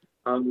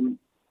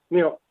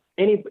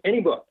 any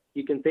book.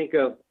 You can think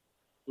of,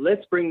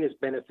 let's bring this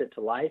benefit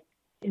to life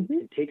and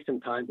take some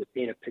time to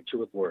paint a picture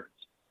with words.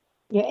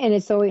 Yeah, and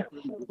it's always,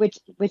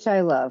 which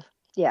I love.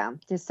 Yeah,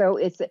 so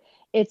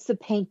it's a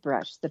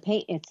paintbrush.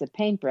 It's a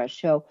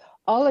paintbrush. So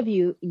all of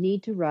you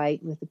need to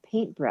write with a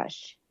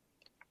paintbrush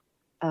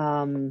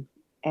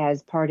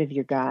as part of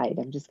your guide.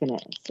 I'm just going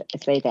to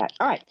say that.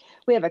 All right,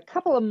 we have a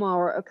couple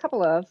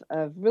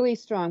of really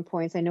strong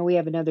points. I know we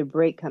have another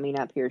break coming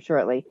up here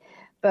shortly,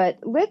 but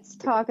let's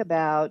talk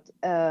about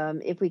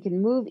if we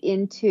can move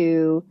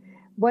into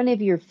one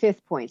of your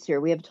 5th points here.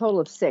 We have a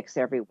total of 6,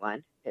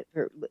 everyone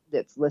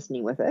that's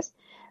listening with us.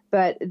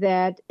 But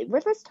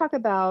let's talk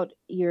about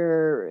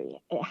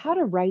how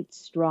to write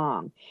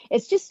strong.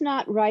 It's just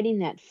not writing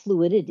that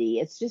fluidity.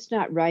 It's just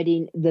not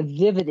writing the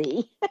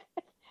vivity.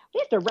 We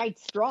have to write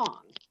strong.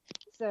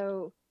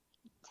 So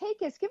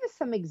give us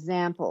some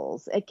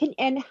examples.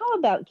 And how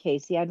about,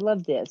 Casey? I'd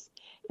love this,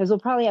 because we'll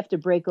probably have to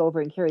break over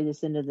and carry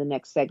this into the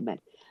next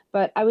segment.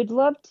 But I would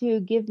love to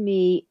give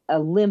me a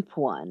limp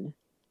one,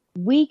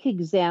 weak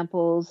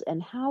examples,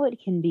 and how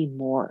it can be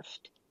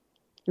morphed.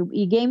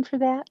 You game for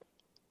that?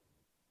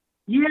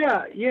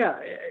 Yeah.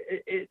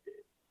 And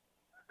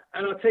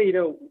I'll tell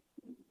you,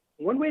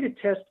 one way to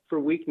test for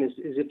weakness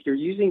is if you're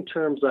using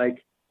terms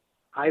like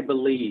 "I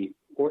believe"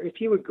 or "if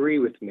you agree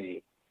with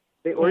me,"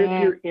 or "if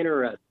you're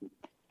interested."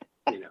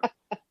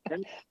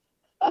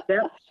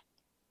 That's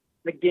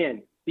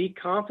again, be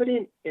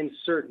confident and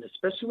certain,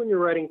 especially when you're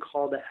writing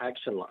call to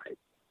action lines.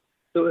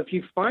 So if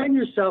you find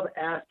yourself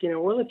asking,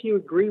 well, if you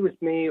agree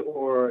with me,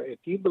 or if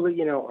you believe,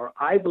 or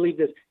I believe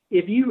this,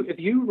 if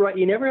you write,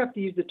 you never have to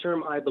use the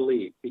term "I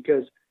believe,"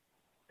 because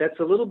that's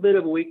a little bit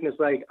of a weakness.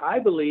 Like, I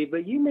believe,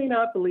 but you may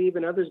not believe,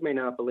 and others may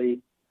not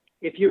believe.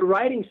 If you're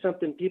writing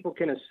something, people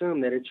can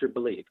assume that it's your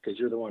belief because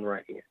you're the one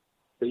writing it.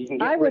 So you can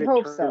get rid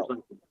of terms like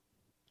that.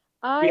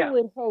 I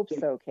would hope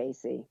so,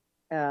 Casey.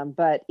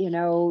 But you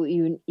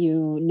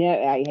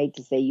I hate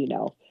to say, you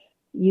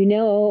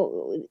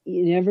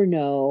never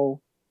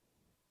know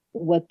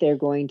what they're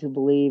going to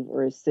believe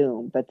or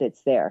assume, but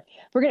that's there.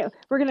 We're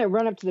gonna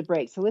run up to the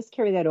break, so let's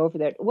carry that over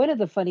there. One of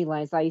the funny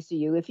lines I used to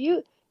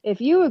use: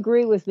 if you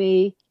agree with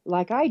me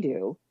like I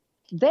do,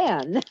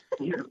 then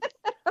yeah.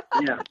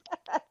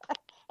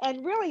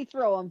 And really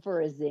throw them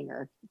for a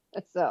zinger.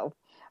 So, all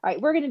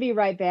right, we're going to be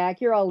right back.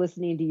 You're all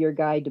listening to Your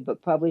Guide to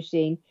Book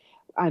Publishing.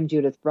 I'm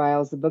Judith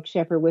Briles, the book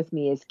shepherd. With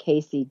me is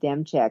Casey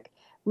Demchek,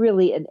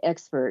 really an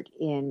expert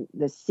in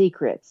the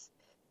secrets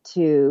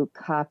to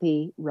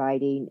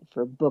copywriting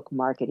for book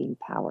marketing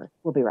power.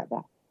 We'll be right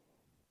back.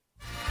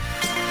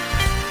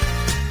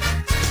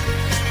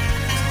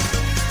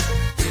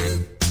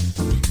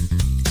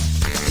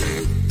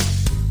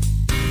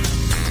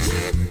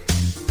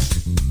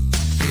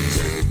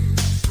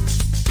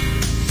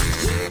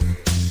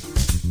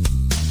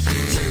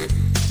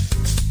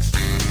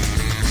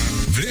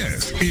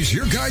 This is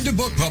Your Guide to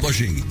Book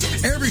Publishing.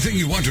 Everything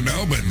you want to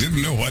know but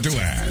didn't know what to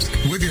ask.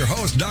 With your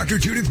host, Dr.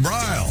 Judith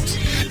Briles.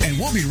 And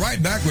we'll be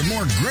right back with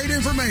more great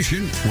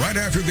information right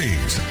after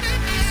these.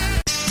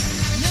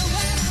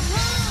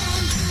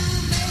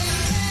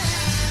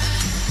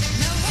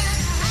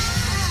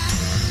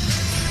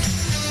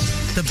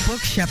 The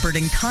book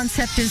shepherding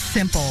concept is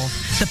simple.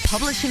 The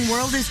publishing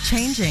world is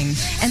changing,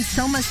 and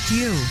so must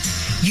you.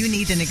 You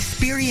need an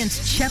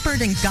experienced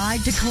shepherd and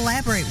guide to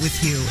collaborate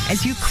with you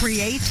as you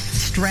create,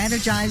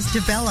 strategize,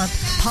 develop,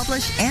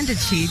 publish, and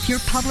achieve your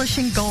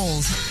publishing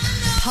goals.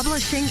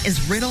 Publishing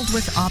is riddled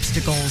with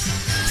obstacles,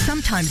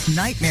 sometimes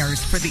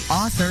nightmares for the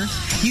author.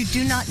 You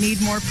do not need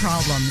more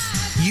problems.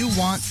 You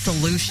want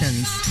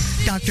solutions.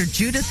 Dr.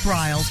 Judith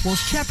Briles will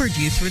shepherd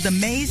you through the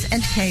maze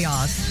and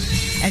chaos.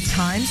 At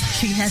times,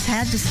 she has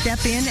had to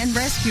step in and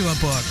rescue a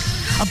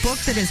book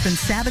that has been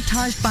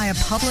sabotaged by a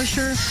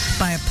publisher,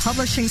 by a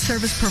publishing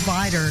service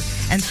provider,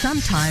 and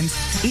sometimes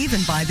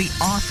even by the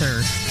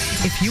author.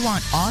 If you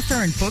want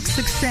author and book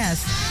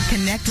success,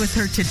 connect with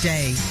her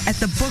today at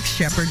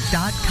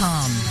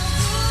thebookshepherd.com.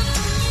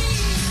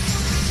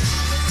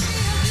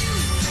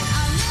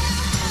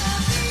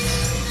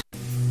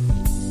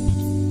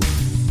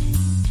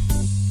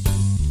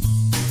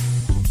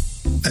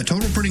 At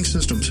Total Printing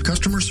Systems,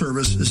 customer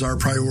service is our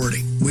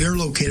priority. We are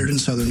located in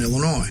Southern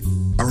Illinois.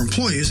 Our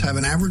employees have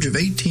an average of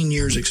 18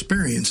 years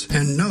experience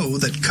and know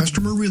that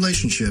customer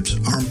relationships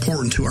are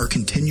important to our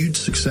continued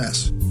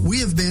success. We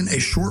have been a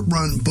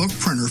short-run book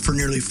printer for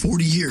nearly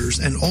 40 years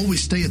and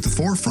always stay at the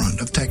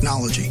forefront of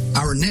technology.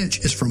 Our niche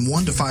is from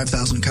 1 to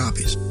 5,000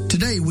 copies.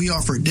 Today, we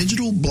offer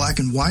digital, black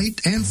and white,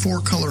 and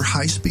 4-color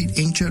high-speed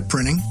inkjet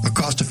printing, a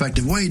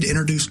cost-effective way to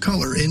introduce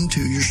color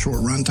into your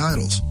short-run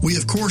titles. We,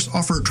 of course,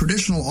 offer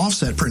traditional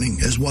offset printing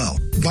as well.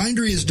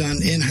 Bindery is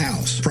done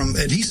in-house, from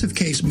adhesive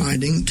case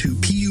binding to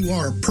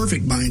PUR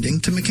perfect binding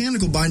to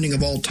mechanical binding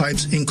of all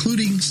types,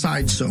 including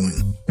side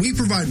sewing. We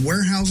provide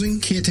warehousing,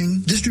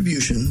 kitting,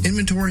 distribution,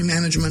 inventory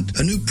management,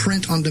 a new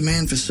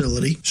print-on-demand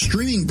facility,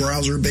 streaming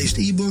browser-based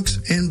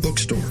ebooks, and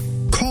bookstore.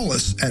 Call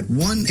us at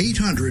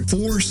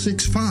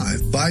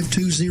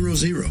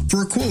 1-800-465-5200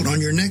 for a quote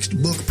on your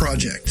next book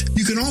project.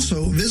 You can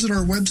also visit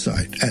our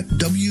website at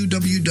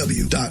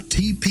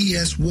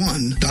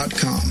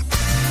www.tps1.com.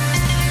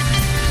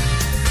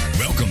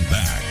 Welcome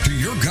back to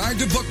your guide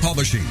to book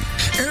publishing.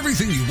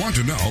 Everything you want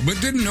to know but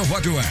didn't know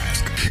what to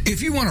ask.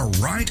 If you want to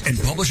write and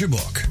publish a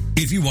book,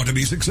 if you want to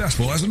be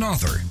successful as an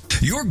author,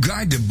 your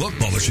guide to book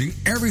publishing,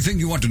 everything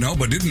you want to know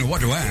but didn't know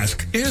what to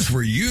ask, is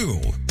for you.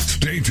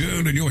 Stay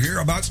tuned and you'll hear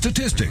about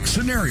statistics,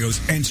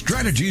 scenarios, and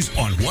strategies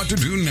on what to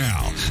do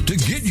now to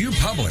get you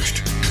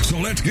published. So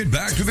let's get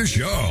back to the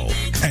show.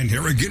 And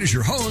here again is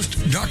your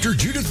host, Dr.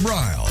 Judith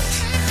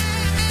Briles.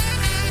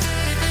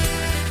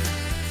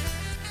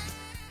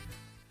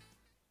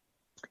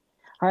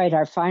 All right,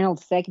 our final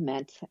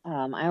segment.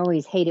 I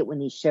always hate it when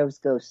these shows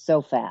go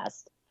so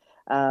fast.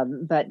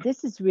 But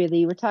this is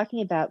really, we're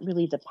talking about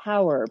really the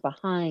power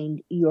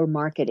behind your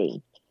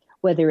marketing.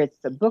 Whether it's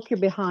the book you're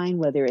behind,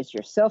 whether it's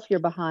yourself you're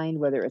behind,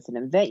 whether it's an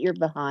event you're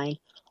behind,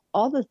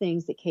 all the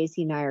things that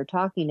Casey and I are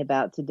talking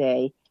about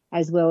today,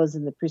 as well as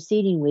in the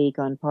preceding week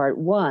on part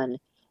 1,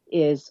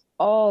 is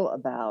all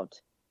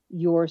about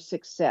your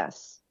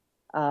success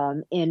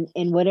in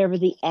whatever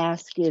the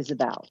ask is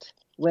about,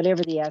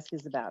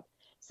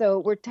 So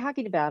we're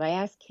talking about, I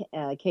asked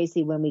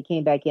Casey when we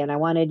came back in, I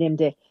wanted him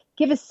to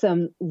give us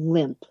some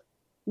limp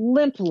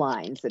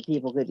lines that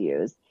people could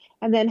use.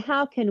 And then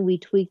how can we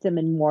tweak them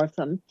and morph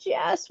them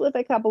just with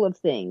a couple of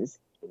things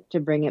to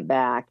bring it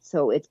back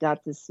so it's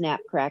got the snap,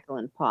 crackle,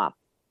 and pop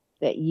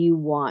that you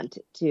want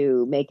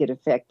to make it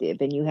effective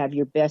and you have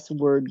your best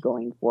word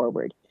going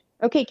forward.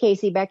 Okay,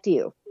 Casey, back to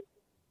you.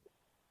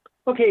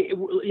 Okay,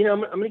 I'm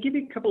going to give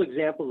you a couple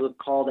examples of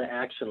call to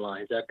action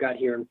lines I've got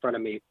here in front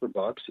of me for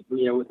books.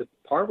 With the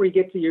part where you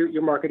get to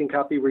your marketing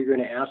copy where you're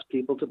going to ask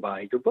people to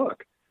buy your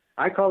book.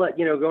 I call that,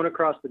 going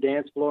across the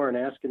dance floor and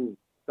asking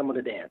someone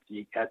to dance.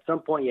 At some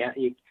point, you have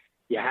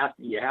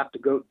to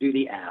go do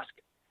the ask.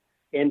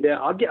 And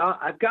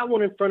I've got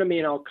one in front of me,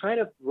 and I'll kind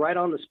of right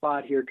on the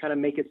spot here, kind of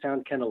make it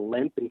sound kind of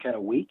limp and kind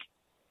of weak.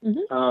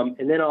 Mm-hmm.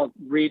 And then I'll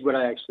read what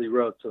I actually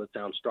wrote so it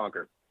sounds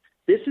stronger.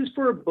 This is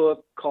for a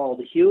book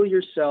called Heal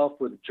Yourself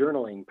with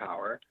Journaling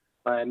Power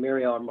by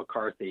Marielle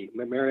McCarthy.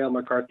 Marielle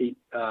McCarthy,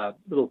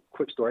 little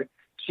quick story.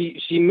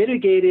 She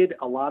mitigated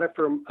a lot of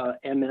her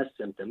MS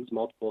symptoms,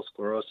 multiple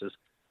sclerosis,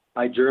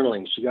 by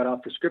journaling. She got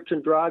off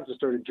prescription drugs and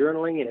started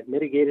journaling, and it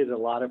mitigated a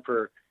lot of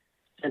her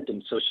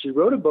symptoms. So she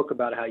wrote a book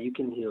about how you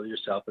can heal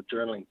yourself with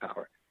journaling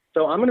power.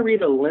 So I'm going to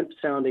read a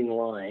limp-sounding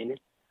line.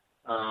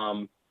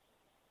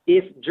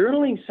 If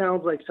journaling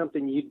sounds like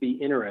something you'd be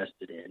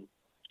interested in,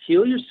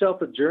 Heal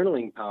Yourself with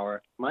Journaling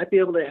Power might be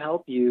able to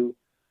help you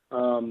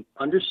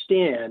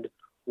understand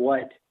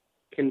what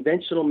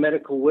conventional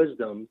medical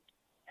wisdom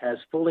has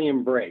fully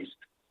embraced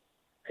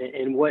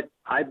and what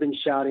I've been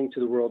shouting to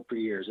the world for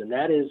years, and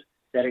that is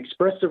that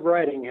expressive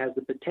writing has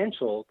the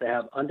potential to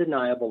have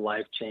undeniable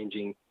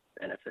life-changing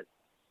benefits.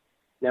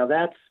 Now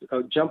that's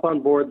jump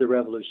on board the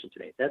revolution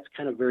today. That's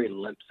kind of very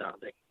limp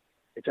sounding.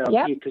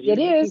 Yeah, it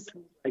is.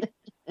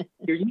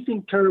 You're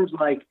using terms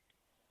like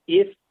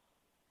if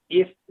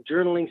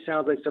journaling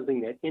sounds like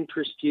something that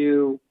interests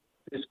you,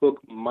 this book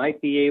might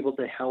be able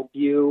to help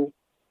you.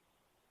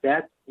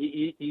 That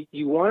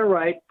you want to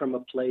write from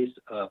a place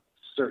of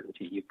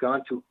certainty. You've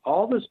gone through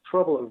all this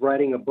trouble of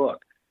writing a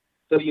book,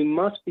 so you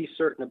must be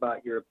certain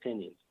about your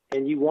opinions.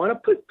 And you want to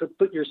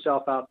put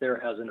yourself out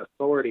there as an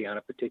authority on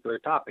a particular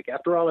topic.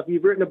 After all, if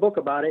you've written a book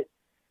about it,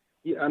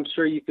 I'm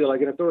sure you feel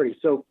like an authority.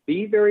 So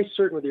be very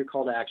certain with your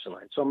call to action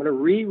line. So I'm going to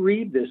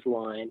reread this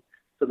line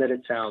so that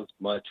it sounds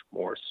much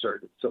more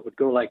certain. So it would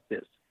go like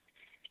this.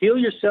 Heal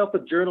Yourself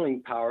with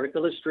Journaling Power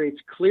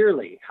illustrates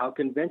clearly how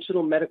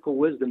conventional medical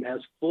wisdom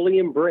has fully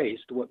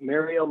embraced what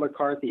Marielle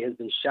McCarthy has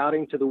been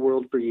shouting to the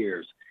world for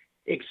years.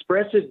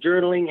 Expressive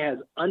journaling has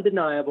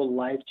undeniable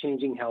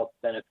life-changing health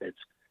benefits.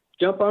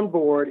 Jump on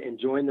board and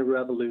join the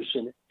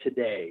revolution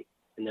today.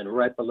 And then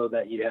right below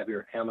that, you'd have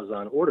your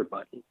Amazon order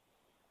button.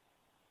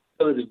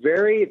 So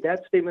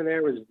that statement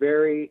there was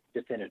very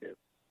definitive.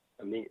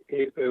 I mean,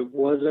 it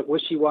wasn't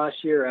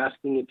wishy-washy or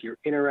asking if you're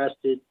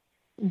interested.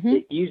 Mm-hmm.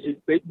 It used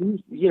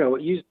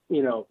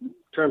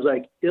terms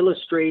like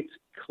illustrates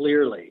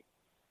clearly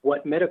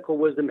what medical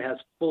wisdom has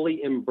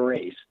fully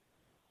embraced.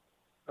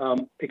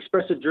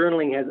 Expressive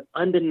journaling has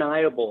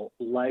undeniable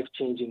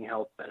life-changing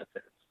health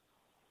benefits.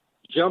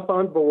 Jump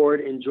on board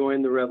and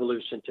join the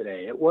revolution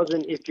today. It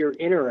wasn't if you're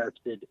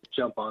interested,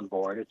 jump on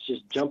board. It's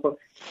just jump up.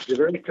 It's a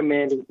very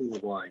commanding thing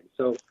of line.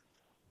 So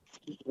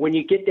when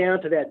you get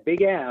down to that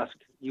big ask,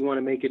 you want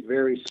to make it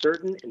very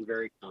certain and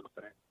very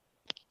confident.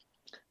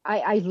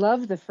 I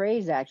love the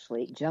phrase,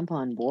 actually, jump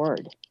on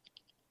board.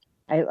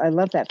 I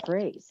love that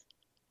phrase.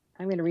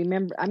 I'm going to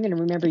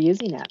remember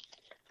using that.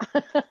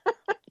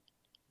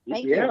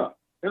 Thank you.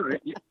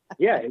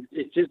 Yeah.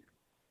 It's just,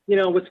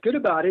 what's good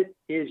about it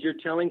is you're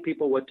telling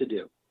people what to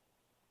do.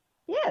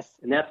 Yes.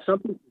 And that's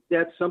something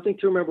that's something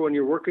to remember when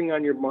you're working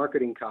on your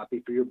marketing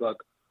copy for your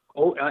book.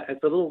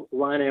 It's a little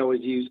line I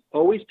always use.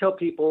 Always tell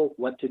people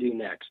what to do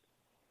next.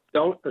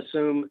 Don't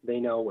assume they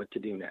know what to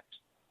do next.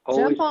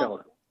 Always tell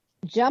them.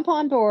 Jump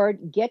on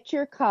board, get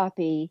your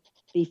copy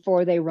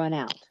before they run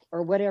out,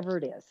 or whatever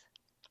it is.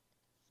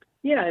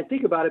 Yeah, and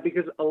think about it,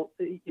 because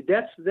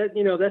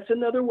that's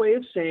another way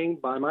of saying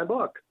buy my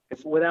book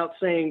without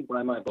saying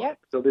buy my book. Yep.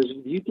 So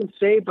you can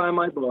say buy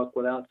my book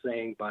without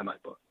saying buy my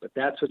book, but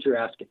that's what you're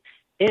asking.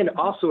 And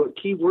also a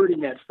key word in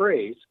that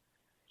phrase,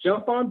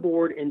 jump on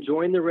board and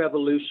join the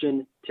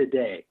revolution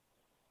today.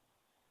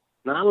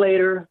 Not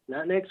later,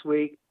 not next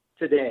week,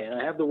 today. And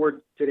I have the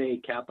word today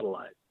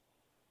capitalized.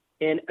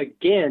 And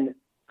again,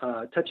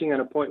 touching on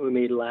a point we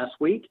made last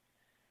week,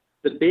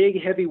 the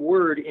big heavy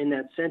word in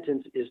that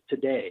sentence is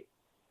today.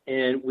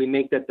 And we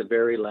make that the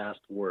very last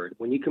word.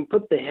 When you can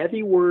put the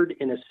heavy word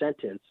in a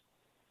sentence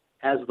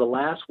as the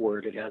last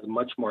word, it has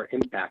much more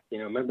impact.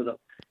 Remember the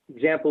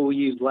example we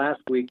used last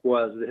week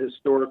was the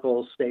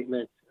historical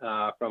statement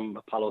from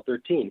Apollo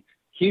 13.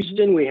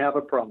 Houston, we have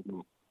a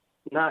problem.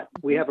 Not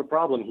we have a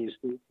problem,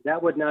 Houston.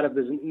 That would not have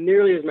been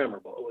nearly as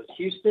memorable. It was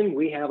Houston,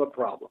 we have a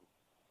problem.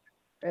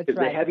 That's Because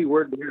right. the heavy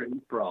word there is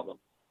problem.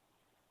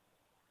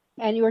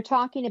 And you were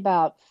talking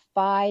about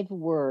 5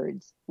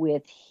 words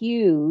with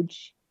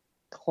huge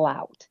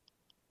clout.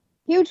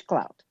 Huge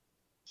clout.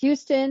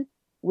 Houston,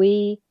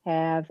 we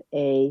have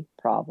a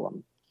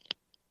problem.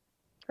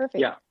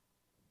 Perfect. Yeah.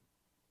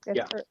 That's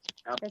Yeah,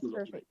 That's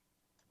absolutely. perfect.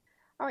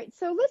 All right,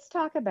 so let's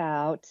talk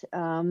about,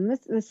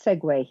 let's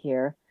segue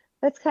here.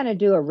 Let's kind of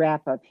do a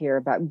wrap up here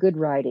about good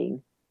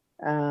writing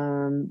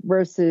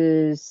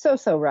versus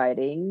so-so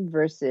writing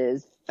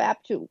versus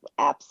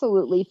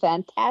absolutely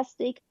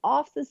fantastic,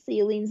 off the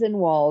ceilings and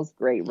walls,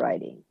 great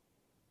writing.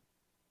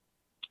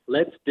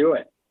 Let's do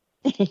it.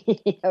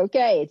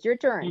 Okay, it's your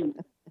turn.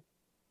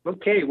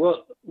 Okay,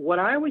 well, what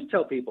I always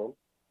tell people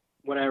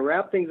when I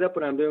wrap things up,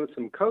 when I'm doing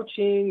some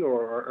coaching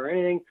or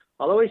anything,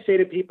 I'll always say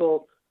to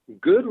people,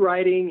 good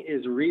writing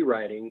is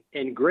rewriting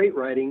and great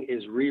writing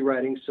is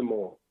rewriting some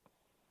more.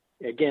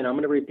 Again, I'm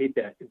going to repeat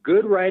that.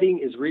 Good writing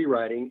is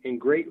rewriting and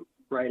great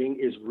writing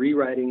is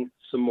rewriting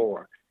some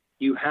more.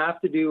 You have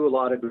to do a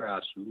lot of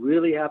drafts. You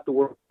really have to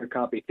work on your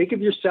copy. Think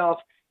of yourself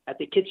at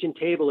the kitchen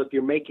table if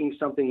you're making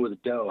something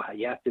with dough, how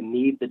you have to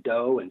knead the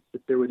dough and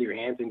sit there with your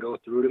hands and go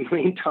through it a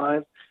million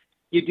times.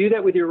 You do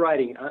that with your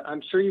writing.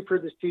 I'm sure you've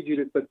heard this too,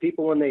 Judith, but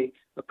people, when they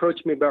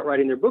approach me about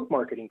writing their book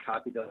marketing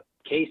copy, they'll,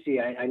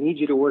 Casey, I need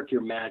you to work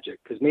your magic,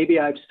 because maybe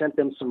I've sent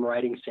them some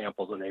writing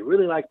samples and they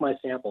really like my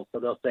samples. So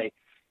they'll say,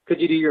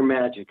 could you do your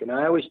magic? And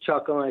I always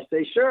chuckle and I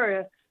say, sure,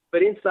 yeah.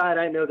 But inside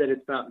I know that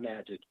it's not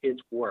magic,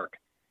 it's work.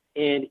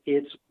 And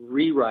it's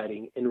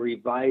rewriting and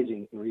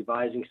revising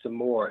some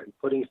more and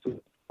putting some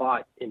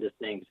thought into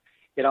things.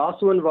 It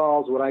also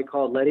involves what I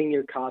call letting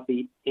your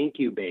copy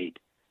incubate.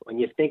 When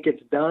you think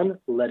it's done,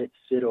 let it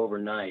sit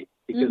overnight.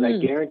 Because I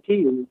guarantee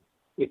you,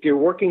 if you're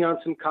working on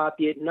some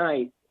copy at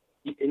night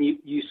and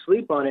you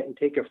sleep on it and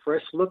take a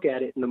fresh look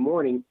at it in the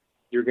morning,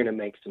 you're going to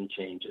make some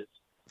changes.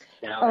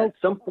 Now, at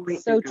some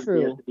point, so it has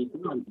true. to be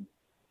done.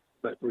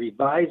 But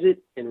revise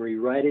it and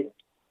rewrite it.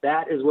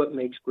 That is what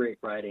makes great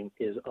writing,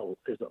 is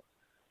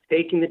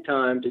taking the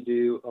time to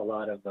do a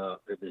lot of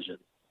revisions.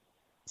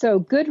 So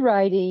good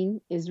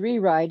writing is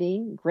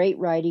rewriting, great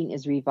writing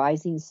is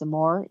revising some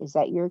more. Is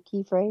that your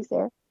key phrase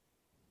there?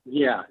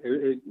 Yeah.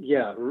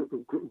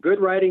 Good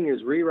writing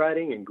is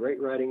rewriting and great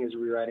writing is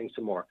rewriting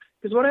some more.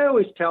 Because what I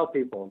always tell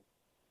people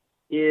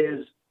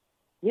is,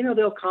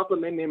 they'll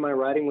compliment me in my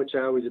writing, which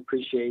I always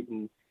appreciate.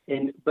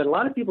 But a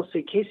lot of people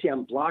say, Casey,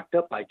 I'm blocked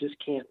up. I just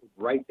can't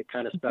write the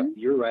kind of stuff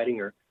you're writing.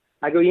 Or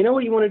I go,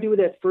 what you want to do with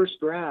that first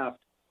draft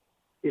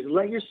is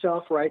let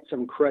yourself write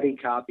some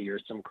cruddy copy or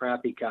some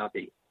crappy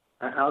copy.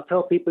 I'll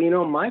tell people,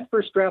 my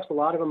first drafts, a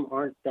lot of them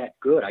aren't that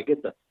good. I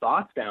get the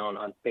thoughts down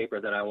on paper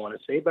that I want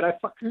to say, but I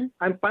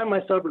find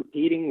myself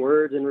repeating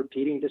words and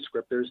repeating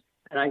descriptors,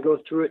 and I go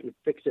through it and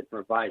fix it and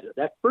revise it.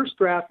 That first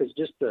draft is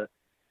just to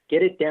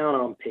get it down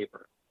on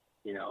paper.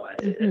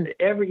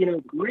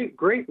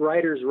 Great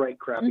writers write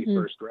crappy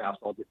first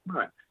drafts all the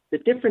time. The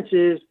difference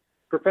is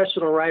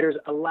professional writers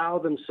allow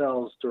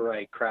themselves to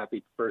write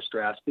crappy first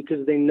drafts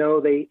because they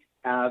know they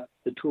have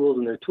the tools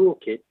in their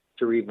toolkit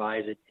to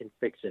revise it and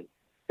fix it,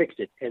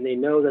 and they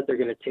know that they're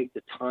going to take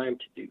the time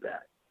to do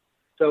that.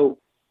 So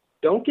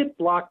don't get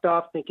blocked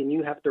off thinking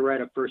you have to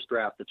write a first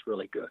draft that's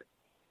really good.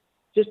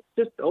 Just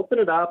open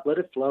it up, let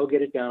it flow,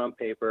 get it down on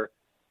paper,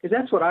 because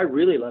that's what I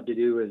really love to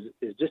do is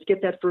just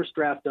get that first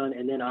draft done,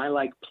 and then I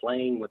like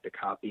playing with the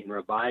copy and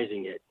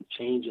revising it and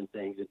changing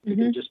things and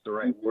picking just the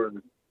right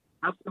word.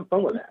 Have some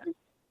fun with that.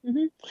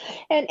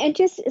 And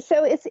just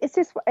so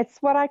it's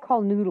what I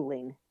call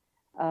noodling.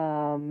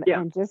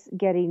 And just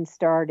getting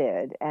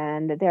started.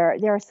 And there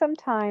are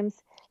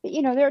sometimes,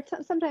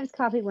 sometimes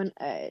copy when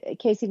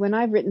Casey, when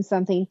I've written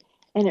something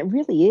and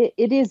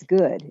it is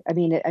good. I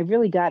mean, I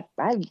got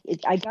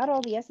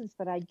all the essence,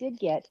 but I did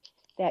get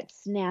that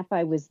snap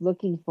I was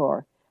looking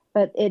for.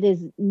 But it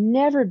has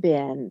never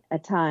been a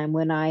time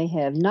when I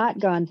have not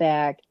gone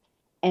back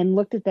and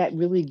looked at that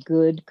really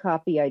good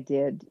copy I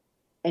did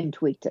and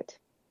tweaked it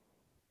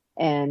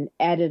and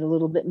added a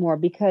little bit more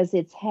because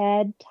it's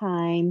had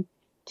time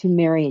to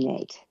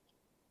marinate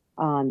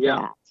on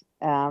that.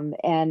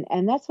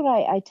 And that's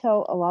what I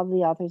tell a lot of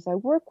the authors I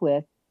work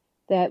with,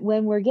 that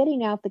when we're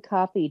getting out the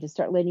copy to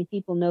start letting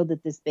people know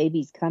that this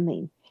baby's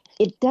coming,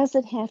 it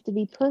doesn't have to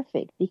be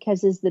perfect,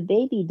 because as the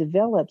baby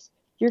develops,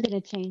 you're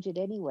going to change it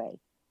anyway.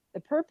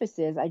 The purpose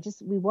is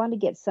we want to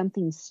get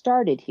something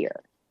started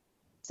here.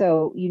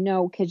 So,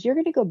 because you're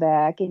going to go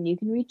back and you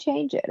can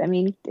rechange it. I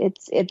mean,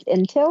 it's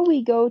until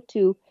we go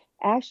to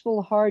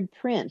actual hard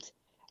print,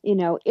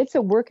 it's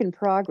a work in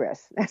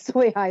progress. That's the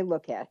way I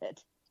look at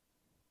it.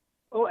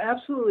 Oh,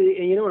 absolutely.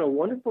 And and a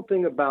wonderful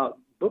thing about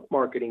book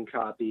marketing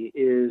copy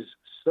is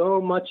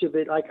so much of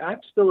it, like I'm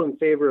still in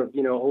favor of,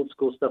 old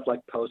school stuff like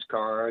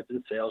postcards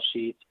and sales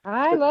sheets.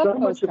 I love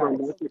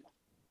postcards.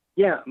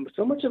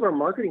 So much of our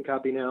marketing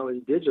copy now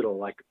is digital,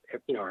 like,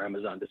 our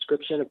Amazon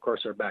description, of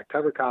course, our back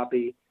cover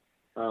copy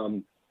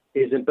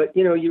isn't. But,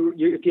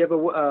 if you have a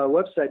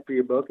website for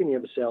your book and you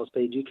have a sales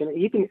page, you can,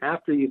 even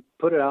after you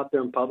put it out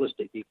there and published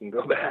it, you can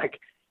go back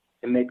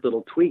and make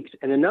little tweaks.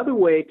 And another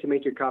way to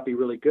make your copy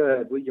really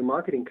good with your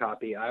marketing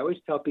copy, I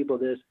always tell people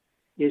this,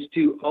 is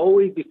to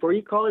always, before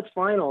you call it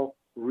final,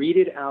 read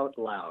it out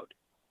loud.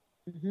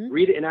 Mm-hmm.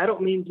 Read it, and I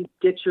don't mean to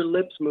get your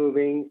lips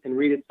moving and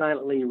read it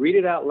silently. Read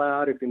it out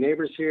loud. If your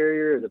neighbor's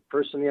here or the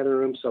person in the other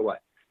room, so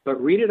what?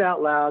 But read it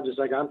out loud, just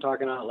like I'm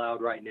talking out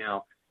loud right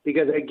now,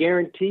 because I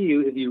guarantee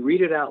you, if you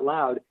read it out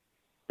loud,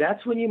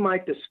 that's when you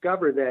might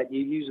discover that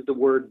you use the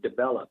word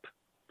develop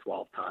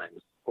 12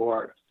 times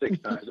or 6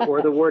 times,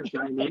 or the word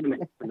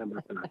dynamic a number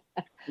of times.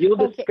 You'll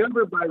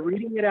discover by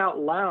reading it out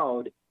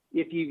loud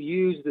if you've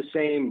used the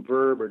same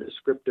verb or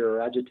descriptor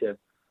or adjective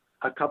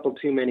a couple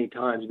too many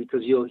times,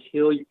 because you'll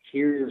hear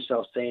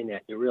yourself saying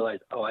that. You realize,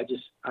 I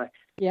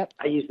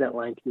used that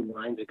line 2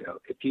 lines ago.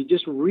 If you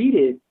just read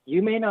it,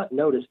 you may not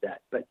notice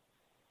that, but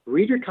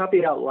read your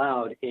copy out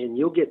loud and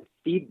you'll get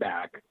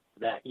feedback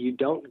that you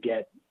don't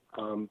get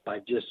by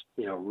just,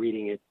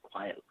 reading it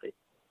quietly.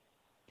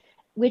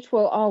 Which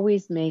will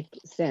always make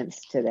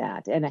sense to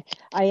that. And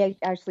I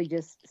actually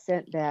just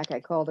sent back, I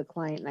called a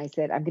client and I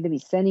said, I'm going to be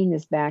sending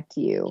this back to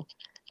you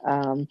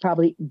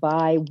probably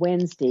by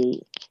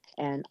Wednesday.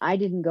 And I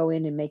didn't go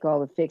in and make all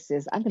the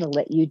fixes. I'm going to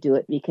let you do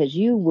it because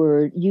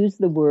you used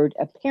the word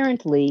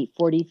apparently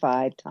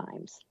 45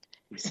 times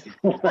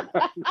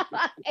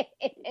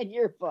in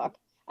your book.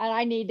 And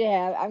I'm going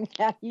to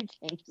have you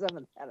change some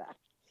of that up.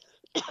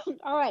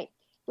 All right.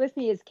 With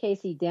me is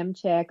Casey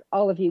Demchak.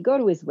 All of you, go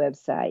to his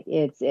website.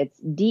 It's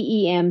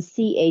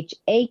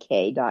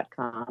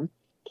DEMCHAK.com,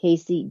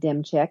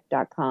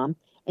 CaseyDemchak.com,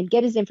 and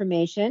get his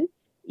information.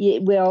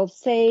 It will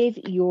save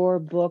your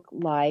book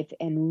life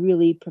and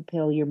really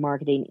propel your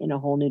marketing in a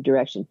whole new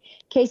direction.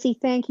 Casey,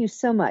 thank you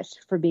so much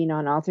for being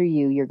on Author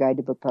You, Your Guide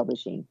to Book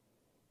Publishing.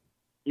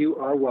 You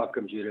are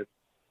welcome, Judith.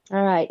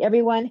 All right,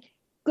 everyone.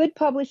 Good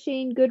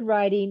publishing, good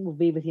writing. We'll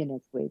be with you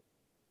next week.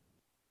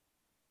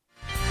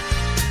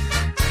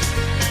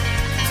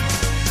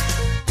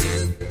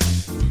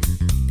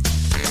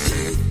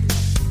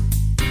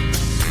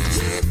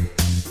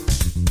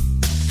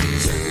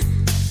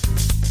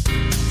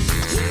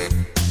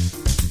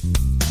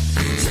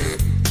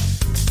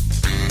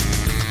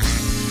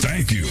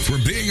 Thank you for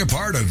being a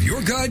part of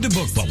Your Guide to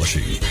Book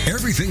Publishing.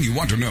 Everything you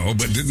want to know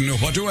but didn't know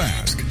what to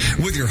ask.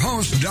 With your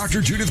host, Dr.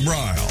 Judith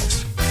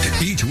Briles.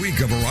 Each week,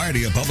 a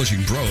variety of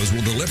publishing pros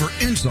will deliver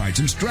insights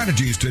and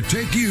strategies to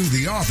take you,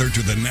 the author,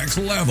 to the next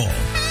level.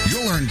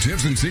 You'll learn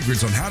tips and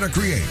secrets on how to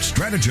create,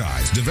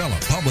 strategize,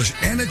 develop, publish,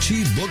 and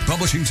achieve book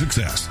publishing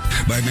success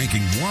by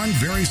making one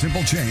very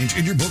simple change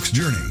in your book's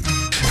journey.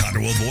 How to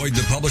avoid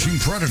the publishing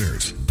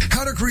predators.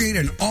 How to create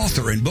an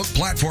author and book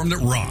platform that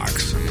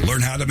rocks.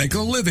 Learn how to make a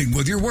living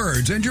with your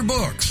words and your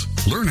books.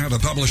 Learn how to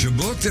publish a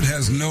book that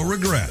has no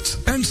regrets,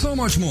 and so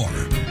much more.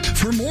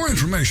 For more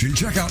information,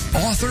 check out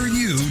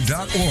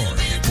AuthorU.org,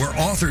 where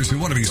authors who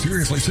want to be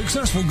seriously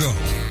successful go.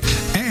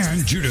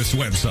 And Judith's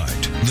website,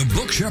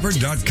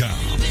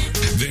 thebookshepherd.com.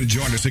 Then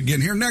join us again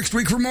here next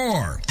week for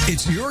more.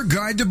 It's Your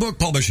Guide to Book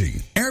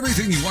Publishing.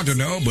 Everything you want to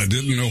know but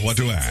didn't know what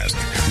to ask.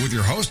 With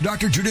your host,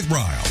 Dr. Judith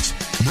Briles.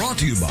 Brought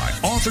to you by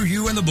Author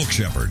You and the Book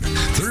Shepherd.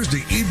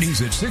 Thursday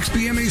evenings at 6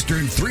 p.m.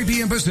 Eastern, 3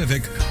 p.m.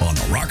 Pacific on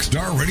the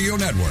Rockstar Radio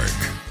Network.